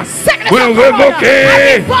corona. Sickness Moi of corona. I révoquer.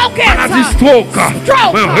 revoke it. Maladie stroke.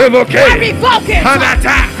 Stroke. Moi I révoquer. revoke it. En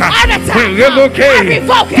attaque. Heart attack. Moi révoquer. I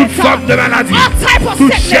revoke it. Toute forme de maladie. All type of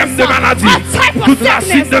Toute sickness. chef de maladie. All type of Toute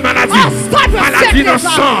racine de maladie. All type of Maladie dans le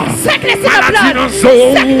sickness. sang. Sickness in the Maladie blood. dans le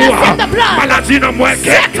sang. Sickness in the blood. Maladie dans moi.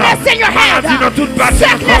 Sickness in your head. Maladie dans toute partie de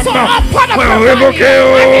Sickness on all part of Moi your body. révoquer. I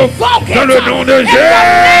revoke it. Dans le nom de In the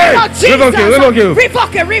name of Jésus. Jesus. Révoquer.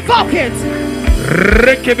 Revoke it. Revoke it.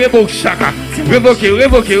 Rekebebo chaka. Révoquer.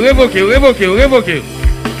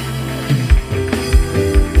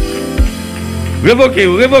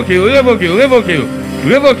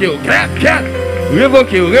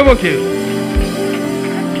 Révoquer.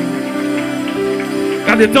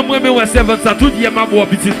 Regardez, tant moi même servant ça tout hier m'a boire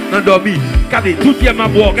petit endormi. Regardez, tout hier m'a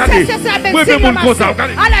boire, regardez. Moi même mon comme ça,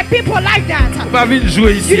 regardez. I like people like that. Pas venir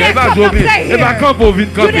jouer ici, You elle va didn't come to jouer. play Elle va here. camper, venir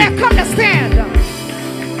You camper. didn't come to stand.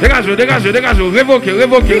 Dégage, révoquer.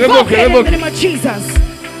 Revoke it in the name of Jesus.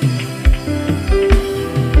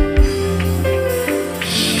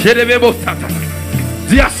 J'ai des bébés tata.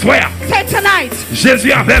 Dis à soir, Say tonight.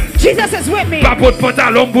 Jésus avec. Jesus is with me. Pas pour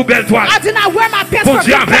pantalon pour belle toile. I do not wear my pants Bon for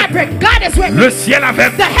Dieu good avec. fabric. God is with me. Le ciel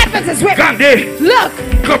avec. The heavens is with me. Regardez. Look,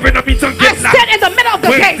 Campé dans mi-temps I gate là. stand in the middle of the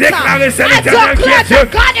Oui, gate. déclarez c'est I l'Éternel qui est declare Dieu.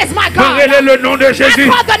 that God is my God. Parlez le nom de I Jésus.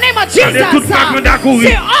 call the name of Regardez Jesus. toute bande à courir.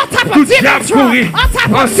 See all type Tout of demons diable run. courir. All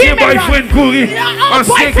type of Ancien demons boyfriend run. courir. All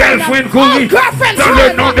Ancien boyfriend, girlfriend all courir. girlfriends Dans le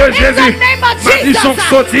run. nom de In Jésus. the name of Malédiction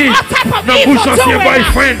Jesus. sortie. All type of Dans evil bouche ancien doing.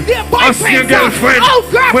 boyfriend. The boyfriends, Ancien girlfriend. all Ouais,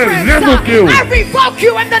 girlfriends. révoquez-vous. I revoke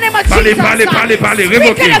you in the name of Parlez, Jesus. parlez. Speaking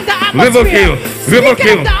Révoquez. of the atmosphere. Révoquez. Speaking of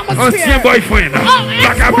the atmosphere. Ancien boyfriend. Oh,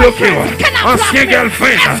 Pas qu'à bloquer. ex-boyfriend cannot Ancien block me.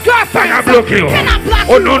 girlfriend. Pas Ex-girlfriend qu'à bloquer. cannot block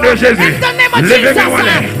Au you. nom de Jésus. In the name of Levez Jesus. mes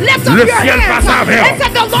mollets. Lift up Le your ciel hands. passe à vers. And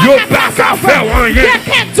said the Lord Yo can pas pass qu'à over. faire rien. They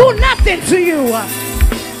can't do nothing to you.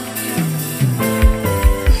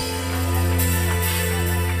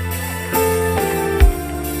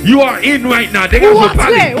 You are in right now. Ou Dégage, entrer,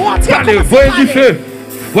 parlez. ou entrer, Parlez, commencez voyez à du parler. feu.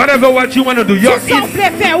 Whatever what you want to do, you're Si ça vous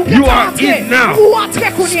plaît faire, ou in. bien You are entrer. in now. Ou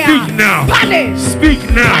entrer qu'on y a. Speak now. Parlez. Speak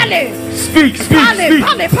now. Parlez. Speak.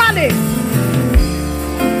 Parlez.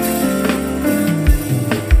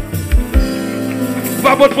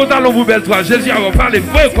 Pas votre pantalon, vous belle toi. Jésus, alors parlez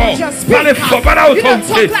fort encore. Just speak. Parlez fort, pas la You don't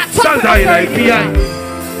autorité. talk like Salda il a écrit.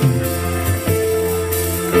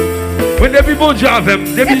 When depuis bon Dieu avec,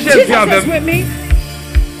 depuis If Jésus Jesus is avec, with me,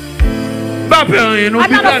 pas peur rien. Non,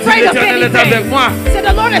 I'm not afraid of l'Éternel est avec anything. moi. Say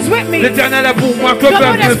the Lord is with me. L'Éternel est pour moi. Que The Lord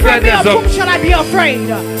peuvent me is faire with me. Of des hommes? whom shall I be afraid?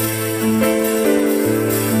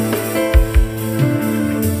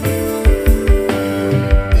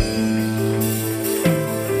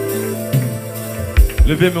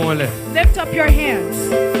 Levez mes mains. Lift up your hands.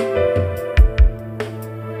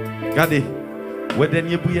 Regardez. Ouais,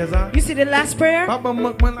 dernier prière ça. You see the last prayer? Papa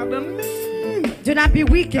manquement là-dedans. Do not be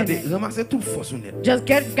weak in Regardez, it. ramassez tout force net. Just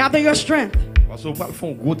gather your strength Parce qu'on va faire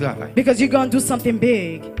un gros travail. because you're going to do something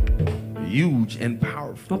big. Huge and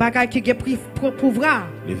powerful. Mon bagage qui est pouvoir.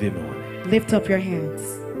 Levez mes mains. Lift up your hands.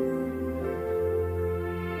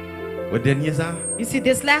 Ouais, dernier ça. You see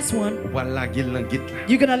this last one? Voilà, gueule dans gate là.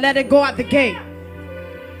 You're going to let it go at the gate.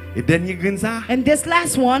 Et dernier grain ça. And this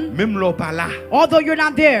last one, Même là pas là. although you're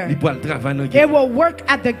not there, Il peut travailler dans it gate. will work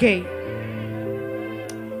at the gate.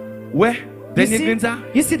 Ouais, You dernier grain ça.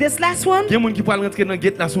 you see this last one? Il y a des gens qui peuvent rentrer dans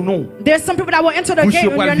gate là sous nom. There's some people that will enter the Bouche gate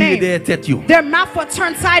pour on your virer name. derrière tête yo. Their mouth will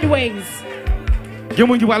turn sideways. Il y a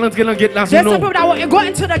des gens qui peuvent rentrer dans gate là sous There's some nom. people that will go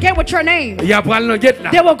into the gate with your name. Il y a pas dans gate là.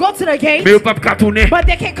 They will go to the gate, Mais ils peuvent pas tourner. but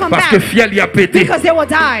they can't come Parce que back fiel il a pété. because they will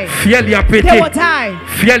die. Fiel il a pété. They will die.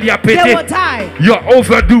 Fiel il a They pété. will die. You're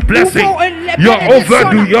overdue blessing. You're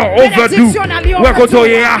overdue. You're overdue. Ouais, quand on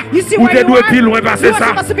est là, You see ou where t'es you doué are? plus loin passer You are ça.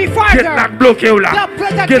 supposed to be Get farther. là bloqué ou là.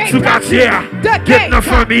 The Get gate sous blocks quartier. you. The Get gate. dans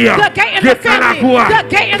famille. The gate in Get the dans la family. cour. The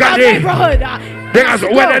gate in the Regardez. neighborhood. Dégage.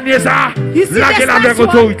 Ouais, dernier ça. You see Là, this qu'elle a avec last one?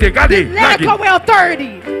 autorité. Regardez. Let it go with authority.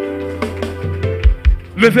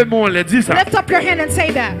 Levez mon lait, dis ça. Lift up your hand and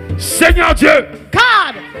say that. Seigneur Dieu,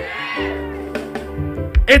 God,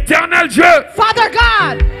 éternel Dieu, Father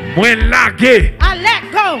God, moi largué I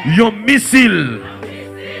let go un missile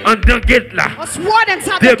En dedans gate là. a sword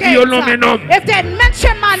inside the Depuis au long gate. nom. If they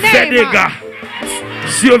mention my Fais des name, gars.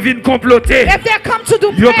 Si vous venez comploter, if they come to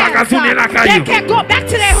do Yo pas qu'à tourner la plans, they caillou. can go back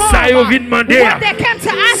to their Ça home. yo vient demander. What they came to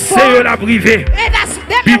ask C'est for, yo la privé. that's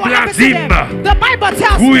them Bible what happened to them. dit, The Bible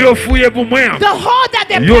tells Pour me yo fouiller pour moi. the hole that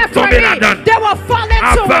they Yo put for tombé me, là-dedans. they will fall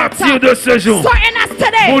À into partir it. de ce jour, So in us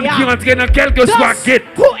today, monde qui rentre dans quel que soit those gate,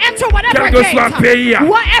 who enter whatever quel que gate, soit pays,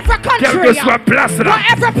 whatever quelle country, que soit place là,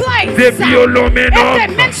 whatever place, depuis au long if they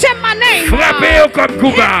nom, mention my name, frappez-yo comme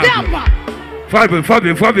coupable. hit them.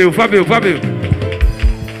 Frappez.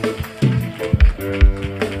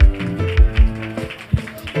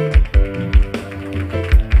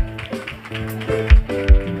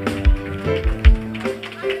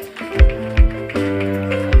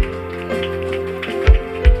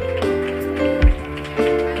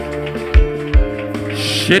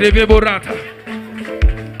 Sherebe Borata.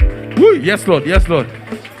 Woo, yes, Lord.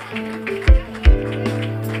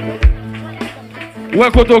 Où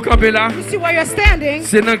est-ce que tu campé là? You see where you're standing?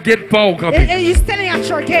 C'est dans le gate pas au campé. And you're standing at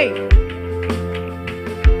your gate.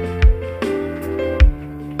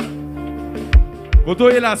 Quand tu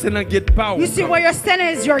es là, c'est dans le gate pas au You see campé. where you're standing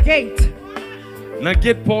is your gate. Dans le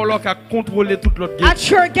gate pas là, qui a contrôlé toute l'autre gate. At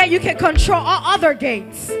your gate, you can control all other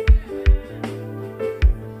gates.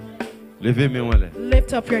 Levez mes mains là.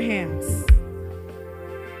 Lift up your hands.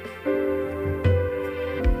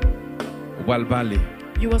 On va le parler.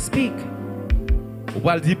 You will speak. On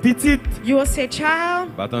va le dire petite. You will say, child.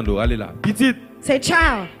 Attends, allez là. Petite. Say,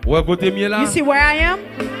 child. Où est-ce que tu es là? You see where I am?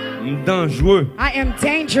 Dangereux. I am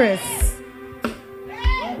dangerous.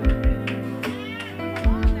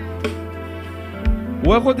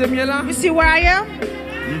 Où est-ce que tu es là? You see where I am?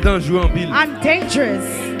 Dangereux en pile. I'm dangerous.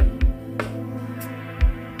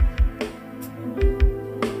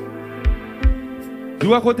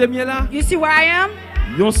 Où est-ce que tu es là? You see where I am?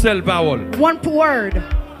 Yon seule parole. One word.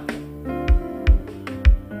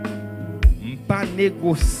 Pas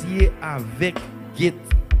négocier avec gate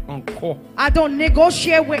encore. I don't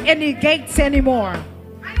negotiate with any gates anymore.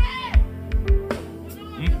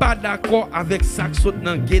 Pas d'accord avec ça qui saute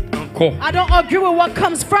dans gate encore. I don't agree with what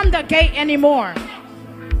comes from the gate anymore.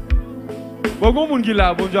 Bon monde qui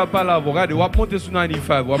là, bon Dieu pas là, regardez, on va monter sur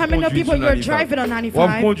 95, on How va many conduire people sur you're 95. driving on On va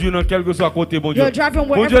 95? conduire dans quel que soit côté bon Dieu. You're driving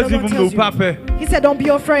Bon wherever Dieu the dit Lord vous tells ne pas you. peur. He said, don't be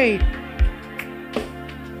afraid.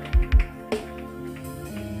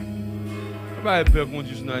 Pas peur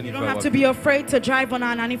conduire sur You don't have 95. to be afraid to drive on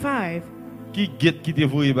I-95. Qui gate qui te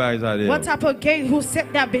voyé par ça là? What type of gate who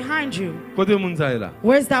set that behind you? Côté monde ça là.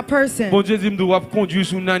 Where's that person? Bon Dieu dit me doit conduire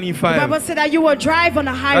sur The 95. Bible said that you will drive on the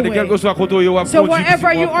Regardez quel que highway. soit côté où So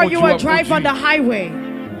wherever you are, you will drive on the highway.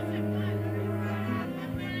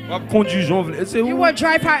 On va conduire jongle. C'est You où? will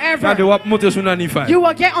drive Regardez, however. on va monter sur 95. You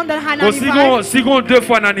will get on the high Bon, 95. si on deux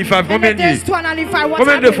fois 95, And combien if de there's 295, what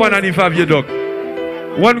combien de fois happens? 95 vieux doc?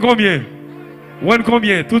 One combien? One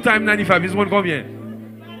combien? Two time 95 is one combien?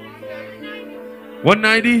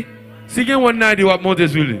 190? Si vous avez 190, vous va monter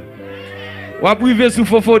sur lui. Vous va priver sur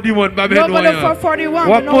 441, pas You'll go to besoin. 441,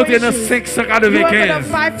 Vous va no monter dans issues. You will go to 595.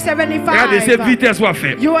 575. Regardez, c'est vitesse soit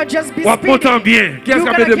fait. You will just be Vous va monter en speeding. bien. Qu'est-ce You're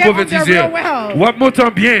qu'on gonna peut de get on there prophétiser? real well. Vous va monter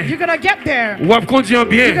en bien. You're gonna get there. Vous va conduire en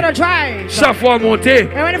You're bien. gonna drive. Chaque fois monter,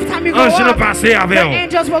 And every time you go ange va up, passer avec the vous.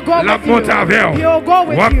 angels will go La with you. monte avec vous. He'll go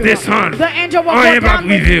with Vous va you. descendre. The angel will Rien go va down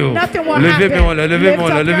with priver you. vous. Nothing will Levez-moi là, happen. levez-moi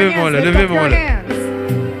là, Lift up your levez-moi hands, là, lift up levez-moi your là. hands.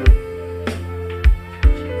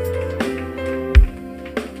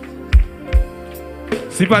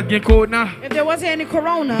 Si pas de corona, If there wasn't any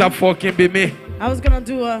corona, t'as fort qu'un bébé I was gonna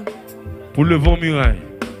do a. pour le vent muraille.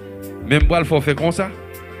 Même bras, il faut faire comme ça.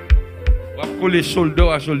 On va coller shoulder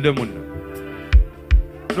à shoulder moun.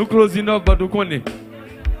 Nous closing up, but nous connaissons.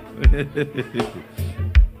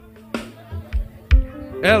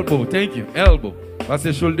 Elbow, thank you. Elbow. Parce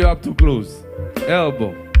que shoulder up too close.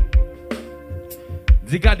 Elbow.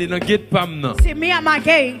 Dis garde dans gate pam nan. See me at my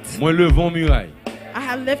gate. Moi le vent muraille. I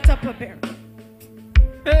have lifted up a bear.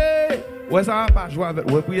 Hey! Ouais, ça va pas jouer avec.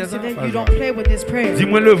 Ouais, prier So ça. that va you pas don't jouer. play with this prayer.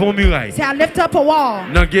 Dis-moi le vent muraille. See, I lift up a wall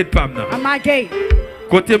Dans gate pam nan. at my gate.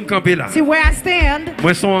 Côté me camper là. See where I stand.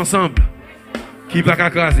 Moi sont ensemble. Qui pas qu'à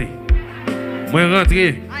craser. Moi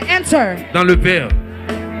rentrer I enter. dans le Père.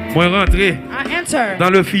 Moi rentrer I enter dans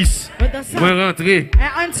le Fils. with the Son. Moi rentrer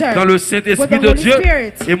I enter dans le with Saint-Esprit the de Holy Dieu.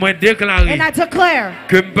 Spirit. Et moi déclarer And I declare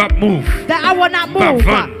que je ne vais pas move. that I will not Pas move.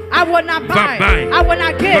 vendre. I will not Pas buy. buy. I will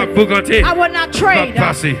not Je vais give. pas bourganter. I will not trade. Pas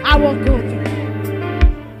passer. I will go through.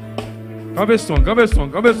 Campez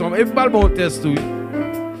son. Et pas le bon test. Oui.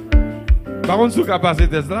 Par contre, si vous avez passé le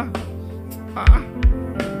test là.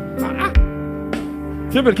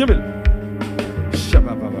 Kebel.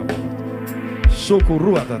 Shabababa.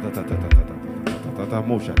 Shokoro.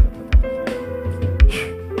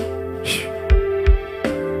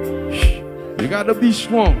 You gotta be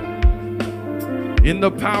strong. In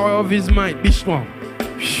the power of his might. Be strong.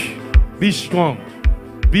 Be strong.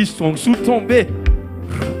 Be strong. Sous tomber.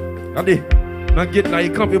 Allez. Dans le gate là,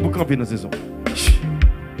 il campe pour camper dans la saison.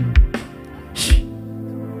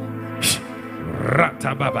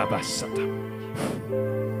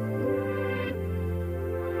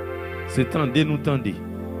 C'est tendez nous tendez.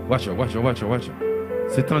 Watch out.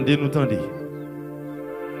 C'est tendez nous tendez.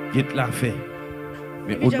 Gate là fait.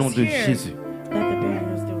 Mais au nom de Jésus.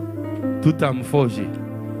 Tout âme forgée,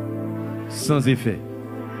 sans effet.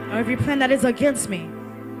 Every plan that is against me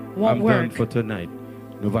won't I'm work. done for tonight.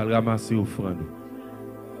 Nous allons ramasser offrande.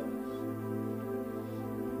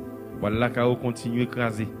 Voilà qu'on continue à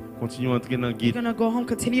écraser, continue à entrer dans le You're guide. gonna go home,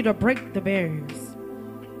 continue to break the barriers.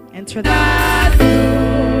 Enter the.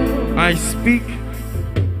 I speak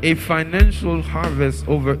a financial harvest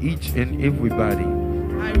over each and everybody.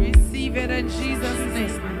 I receive it in Jesus'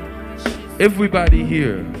 name. Everybody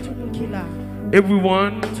here,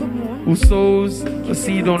 everyone who sows a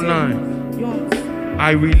seed online,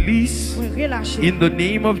 I release in the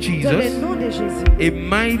name of Jesus a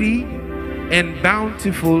mighty and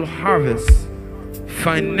bountiful harvest,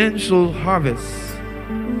 financial harvest.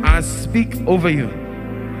 I speak over you.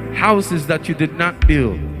 Houses that you did not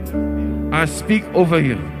build, I speak over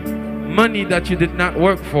you. Money that you did not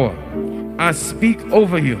work for, I speak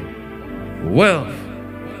over you. Wealth,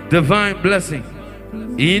 divine blessing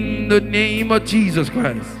in the name of Jesus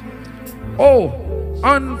Christ. Oh,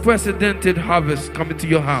 unprecedented harvest coming to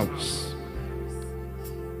your house.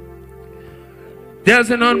 There's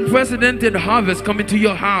an unprecedented harvest coming to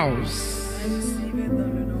your house.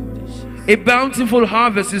 A bountiful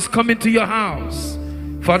harvest is coming to your house.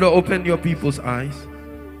 Father, open your people's eyes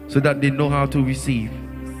so that they know how to receive.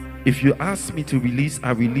 If you ask me to release,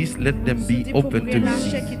 I release. Let them be open to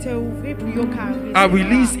receive. I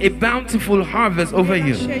release a bountiful harvest over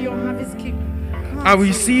you. I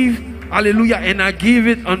receive, hallelujah, and I give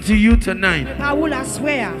it unto you tonight.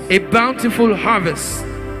 A bountiful harvest.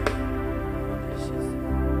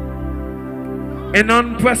 An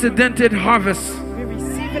unprecedented harvest. We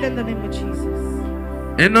receive it in the name of Jesus.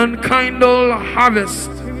 An unkindle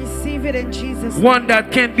harvest. We receive it in Jesus' name. One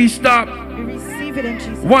that can't be stopped. We receive it in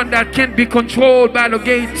Jesus' name. One that can't be controlled by the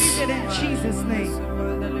gates. Receive it in Jesus' name.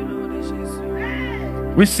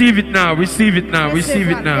 Receive it now, receive it now, receive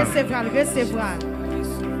it now. Recevra.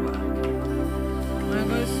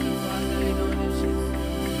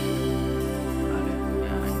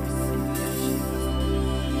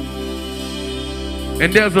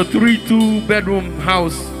 And there's a 3-2 bedroom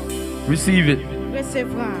house. Receive it.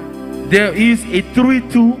 Recevra. There is a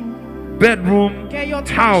 3-2 bedroom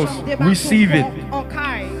house. Receive it.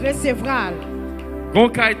 Recevra.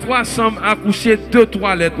 Donc, il y a 3 chambres à coucher, 2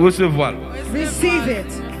 toilettes. Recevoir. Receive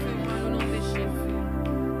it.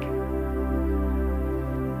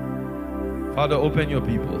 Father, open your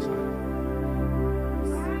people's eyes.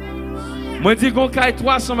 Moi, je dis qu'il y a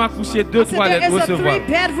 3 chambres à coucher, 2 toilettes. There is a Recevoir.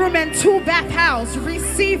 3-bedroom and 2-bath house.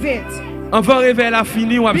 Receive it. On va réveiller la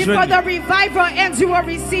fini ou Before abjeune. the revival ends, you will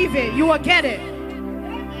receive it. You will get it.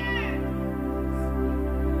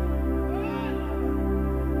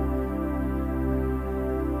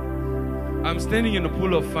 I'm standing in a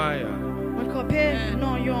pool of fire.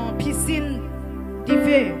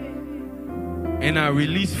 And I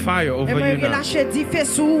release fire over you now.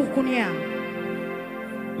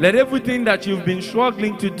 Let everything that you've been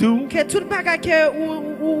struggling to do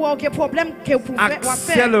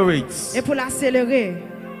accelerates.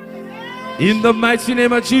 In the mighty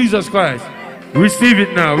name of Jesus Christ. Receive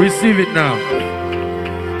it now. Receive it now.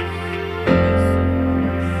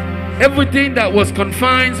 Everything that was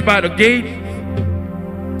confined by the gate,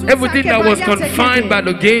 everything that was confined by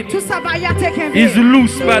the gate is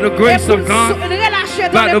loose by the grace of God,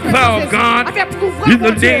 by the power of God. In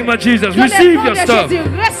the name of Jesus, receive your stuff.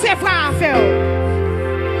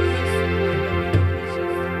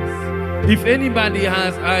 If anybody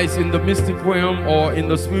has eyes in the mystic realm or in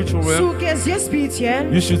the spiritual realm,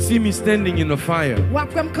 you should see me standing in the fire.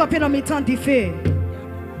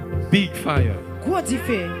 Big fire.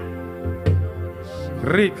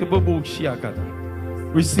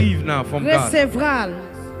 Receive now from God.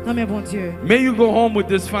 May you go home with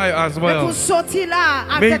this fire as well.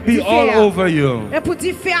 May it be all over you.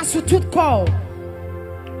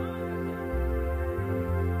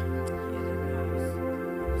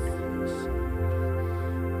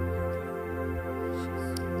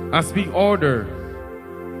 I speak order.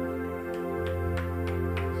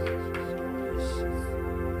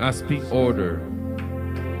 I speak order.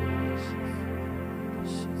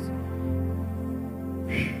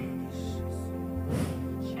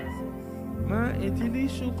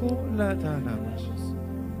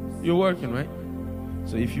 You're working, right?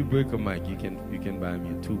 So if you break a mic, you can buy me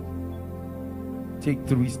a 2. Take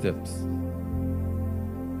 3 steps.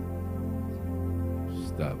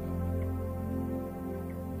 Stop.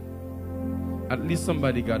 At least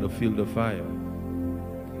somebody got to feel the fire.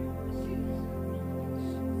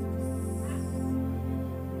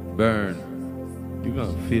 Burn. You're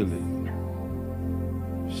going to feel it.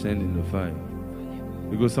 Sending the fire.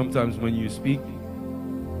 Because sometimes when you speak,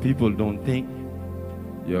 people don't think.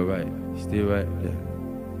 You're right. Stay right there.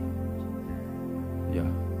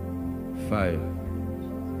 Yeah. Fire.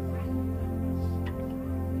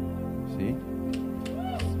 See?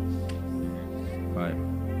 Fire.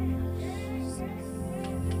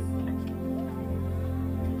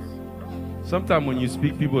 Sometimes when you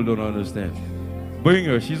speak, people don't understand. Bring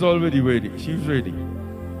her. She's already ready. She's ready.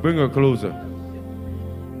 Bring her closer.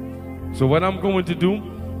 So what I'm going to do,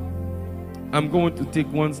 I'm going to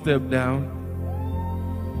take 1 step down.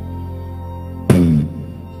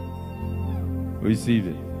 Receive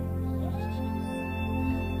it.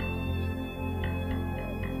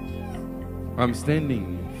 I'm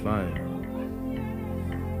standing in fire.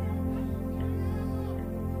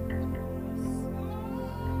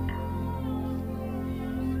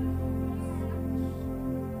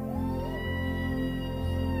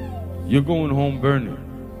 You're going home burning.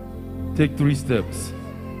 Take 3 steps.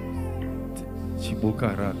 1,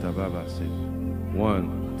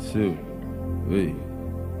 2, 3.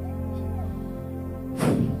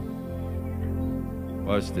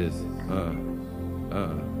 Watch this.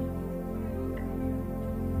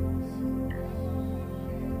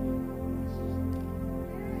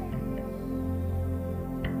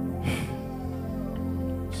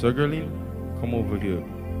 Sugarline, come over here.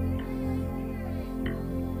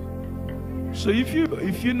 So if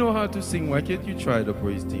you know how to sing, why can't you try the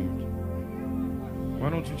praise team? Why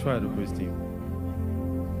don't you try the praise team?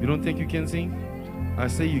 You don't think you can sing? I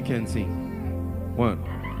say you can sing. 1.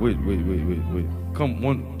 Wait. Come,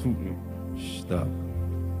 1, 2. Stop.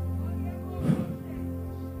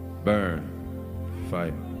 Burn.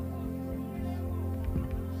 Fire.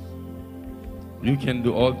 You can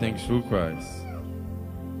do all things through Christ.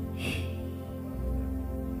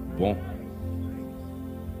 Bon.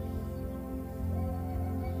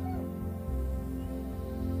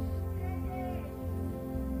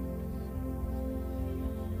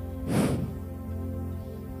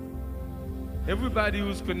 Everybody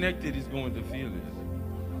who's connected is going to feel it.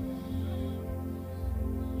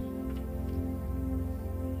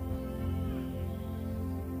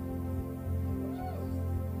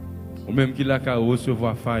 Ou même qui l'a qu'à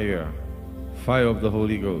recevoir fire of the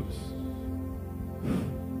Holy Ghost.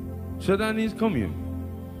 Shadanis, come here.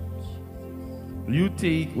 You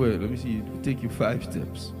take, well, let me see, it will take you 5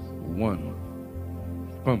 steps. 1.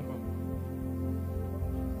 Come.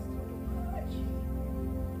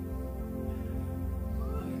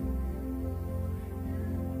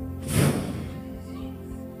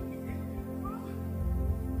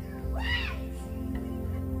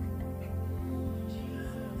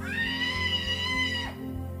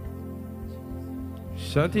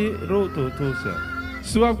 Chanter roto tout ça.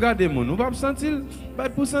 Si vous regardez mon, vous pas sentir, pas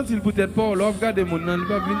pour sentir peut-être pas, vous regardez mon, non,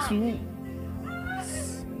 pas venir sur vous.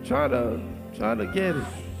 Try to get it.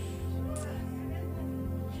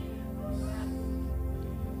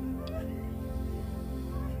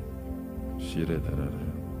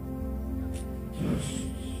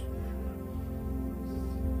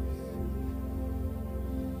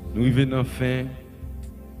 Nous arrivons enfin.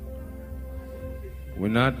 We're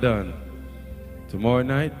not done. Tomorrow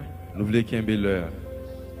night, nous voulons qu'il y ait l'heure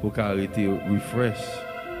pour arrêter refresh.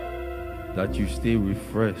 That you stay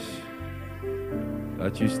refreshed.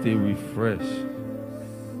 That you stay refreshed.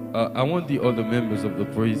 I want the other members of the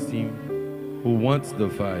praise team who wants the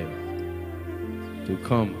fire to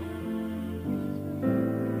come.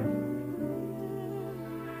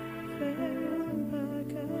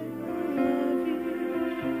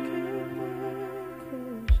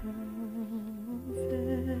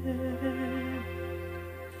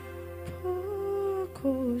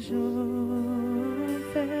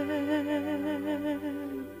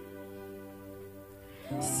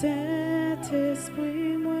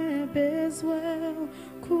 Saint-Esprit, moi besoin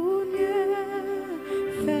kounye,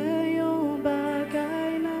 fè yon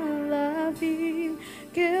bagay nan la vie,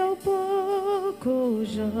 que ou poko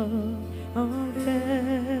jan fè.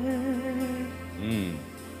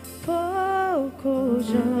 Poko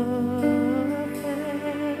jan fè.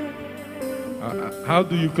 How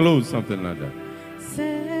do you close something like that?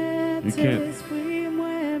 You can't.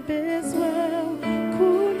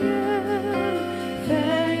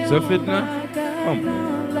 So fit now? Come.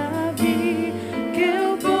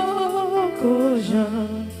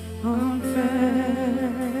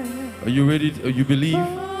 Are you ready? You believe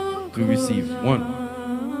to receive? One.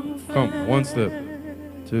 Come. One step.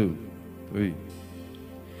 2, 3.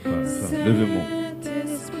 5. Levez-moi.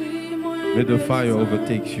 May the fire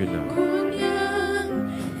overtakes you now.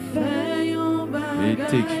 May it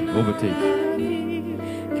take you, overtake you.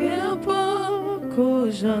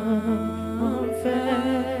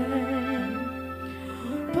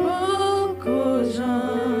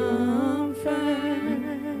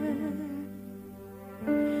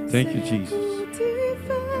 Thank you, Jesus,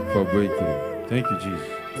 for breakthrough. Thank you, Jesus.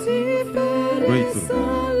 Breakthrough.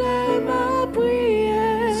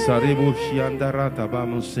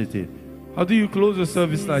 How do you close a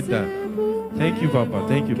service like that? Thank you, Papa.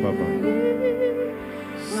 Thank you, Papa.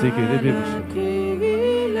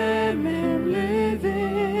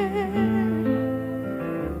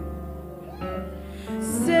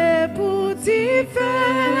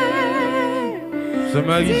 C'est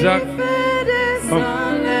Marie-Jacques.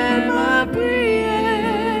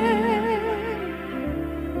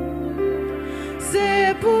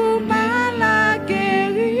 C'est pour ma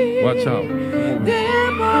guérir. Watch out.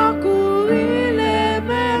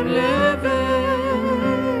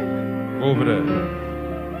 Over there.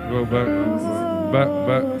 Go back. Back.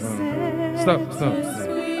 Stop.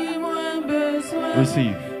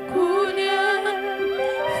 Receive.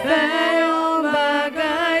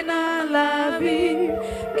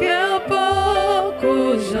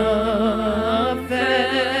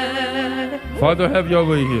 Father, have your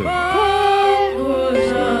way here.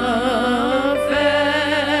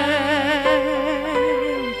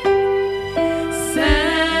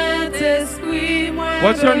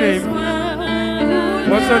 What's your name?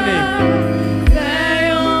 What's your name?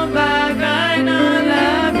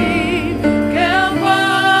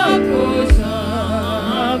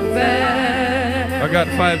 I got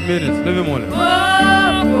 5 minutes. Levez-moi là.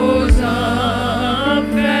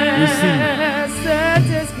 Receive.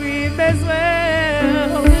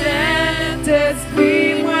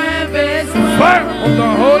 Fire of the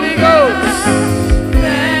Holy Ghost.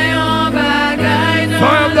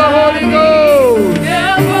 Fire of the Holy Ghost.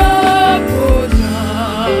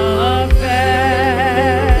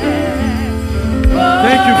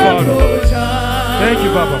 Thank you, Father. Thank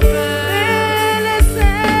you, Papa.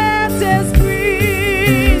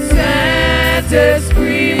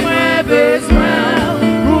 Saint-Esprit, moi besoin.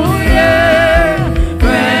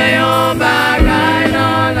 Voyons bagaille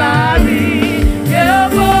dans la vie. Que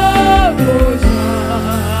beaucoup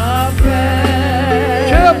j'en fais.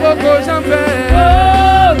 Que beaucoup j'en fais.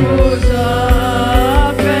 Beaucoup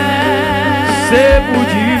j'en fais. C'est pour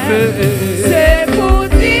Dieu. C'est pour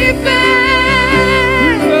Dieu.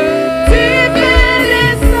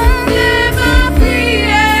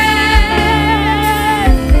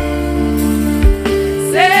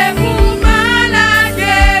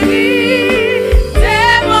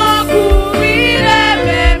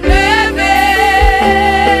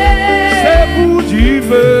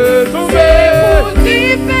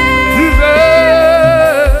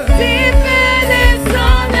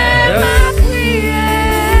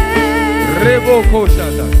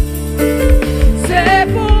 C'est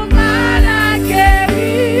pour mal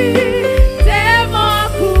acquérir, c'est mon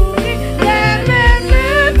courir, c'est même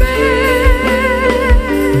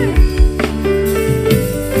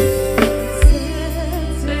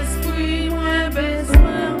Saint-Esprit, moi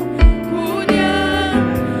besoin, courir,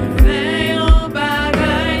 fais un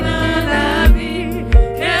bagaille dans la vie,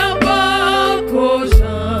 et beaucoup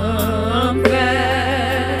j'en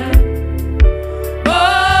fais,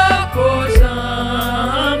 beaucoup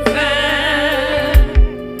j'en fais.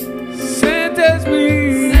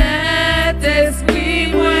 Saint-Esprit,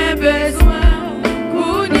 moi besoin,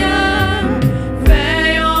 courir,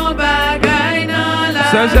 fais un bagaille dans la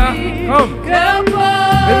vie, come. que beaucoup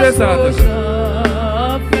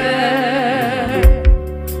j'en fais,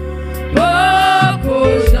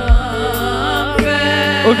 beaucoup j'en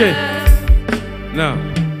fais. Okay. Now,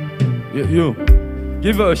 you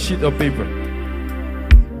give her a sheet of paper.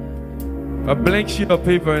 A blank sheet of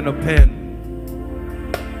paper and a pen.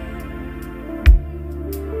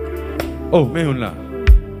 Oh, Mehunla.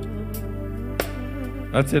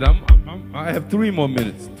 That's it. I have 3 more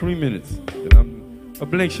minutes. 3 minutes. And a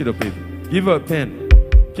blank sheet of paper. Give her a pen.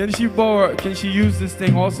 Can she borrow? Can she use this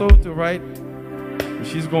thing also to write?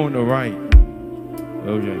 She's going to write.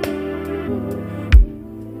 Okay.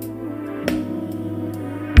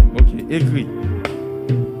 Okay. Écris.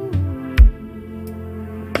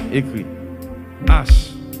 Écris.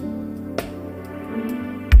 H.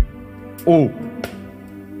 O.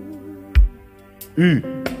 U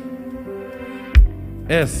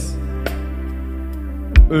S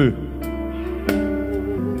E.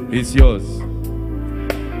 It's yours.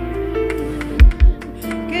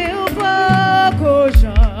 Que o pouco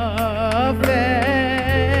já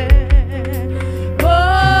fez,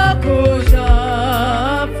 pouco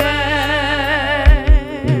já fez.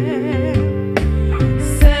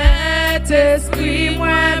 Cet esprit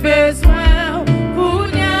moins besoin pour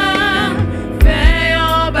rien, fait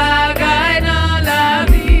un bagay dans la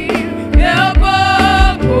vie. Que o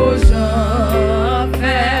pouco já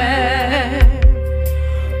fez,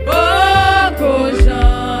 pouco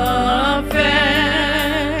já fez.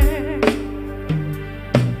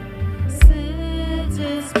 Cet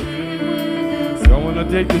esprit moins besoin. Y'all wanna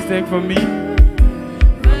take this thing from me?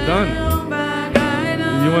 I'm done.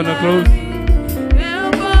 You wanna close?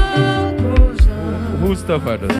 Whose stuff are those?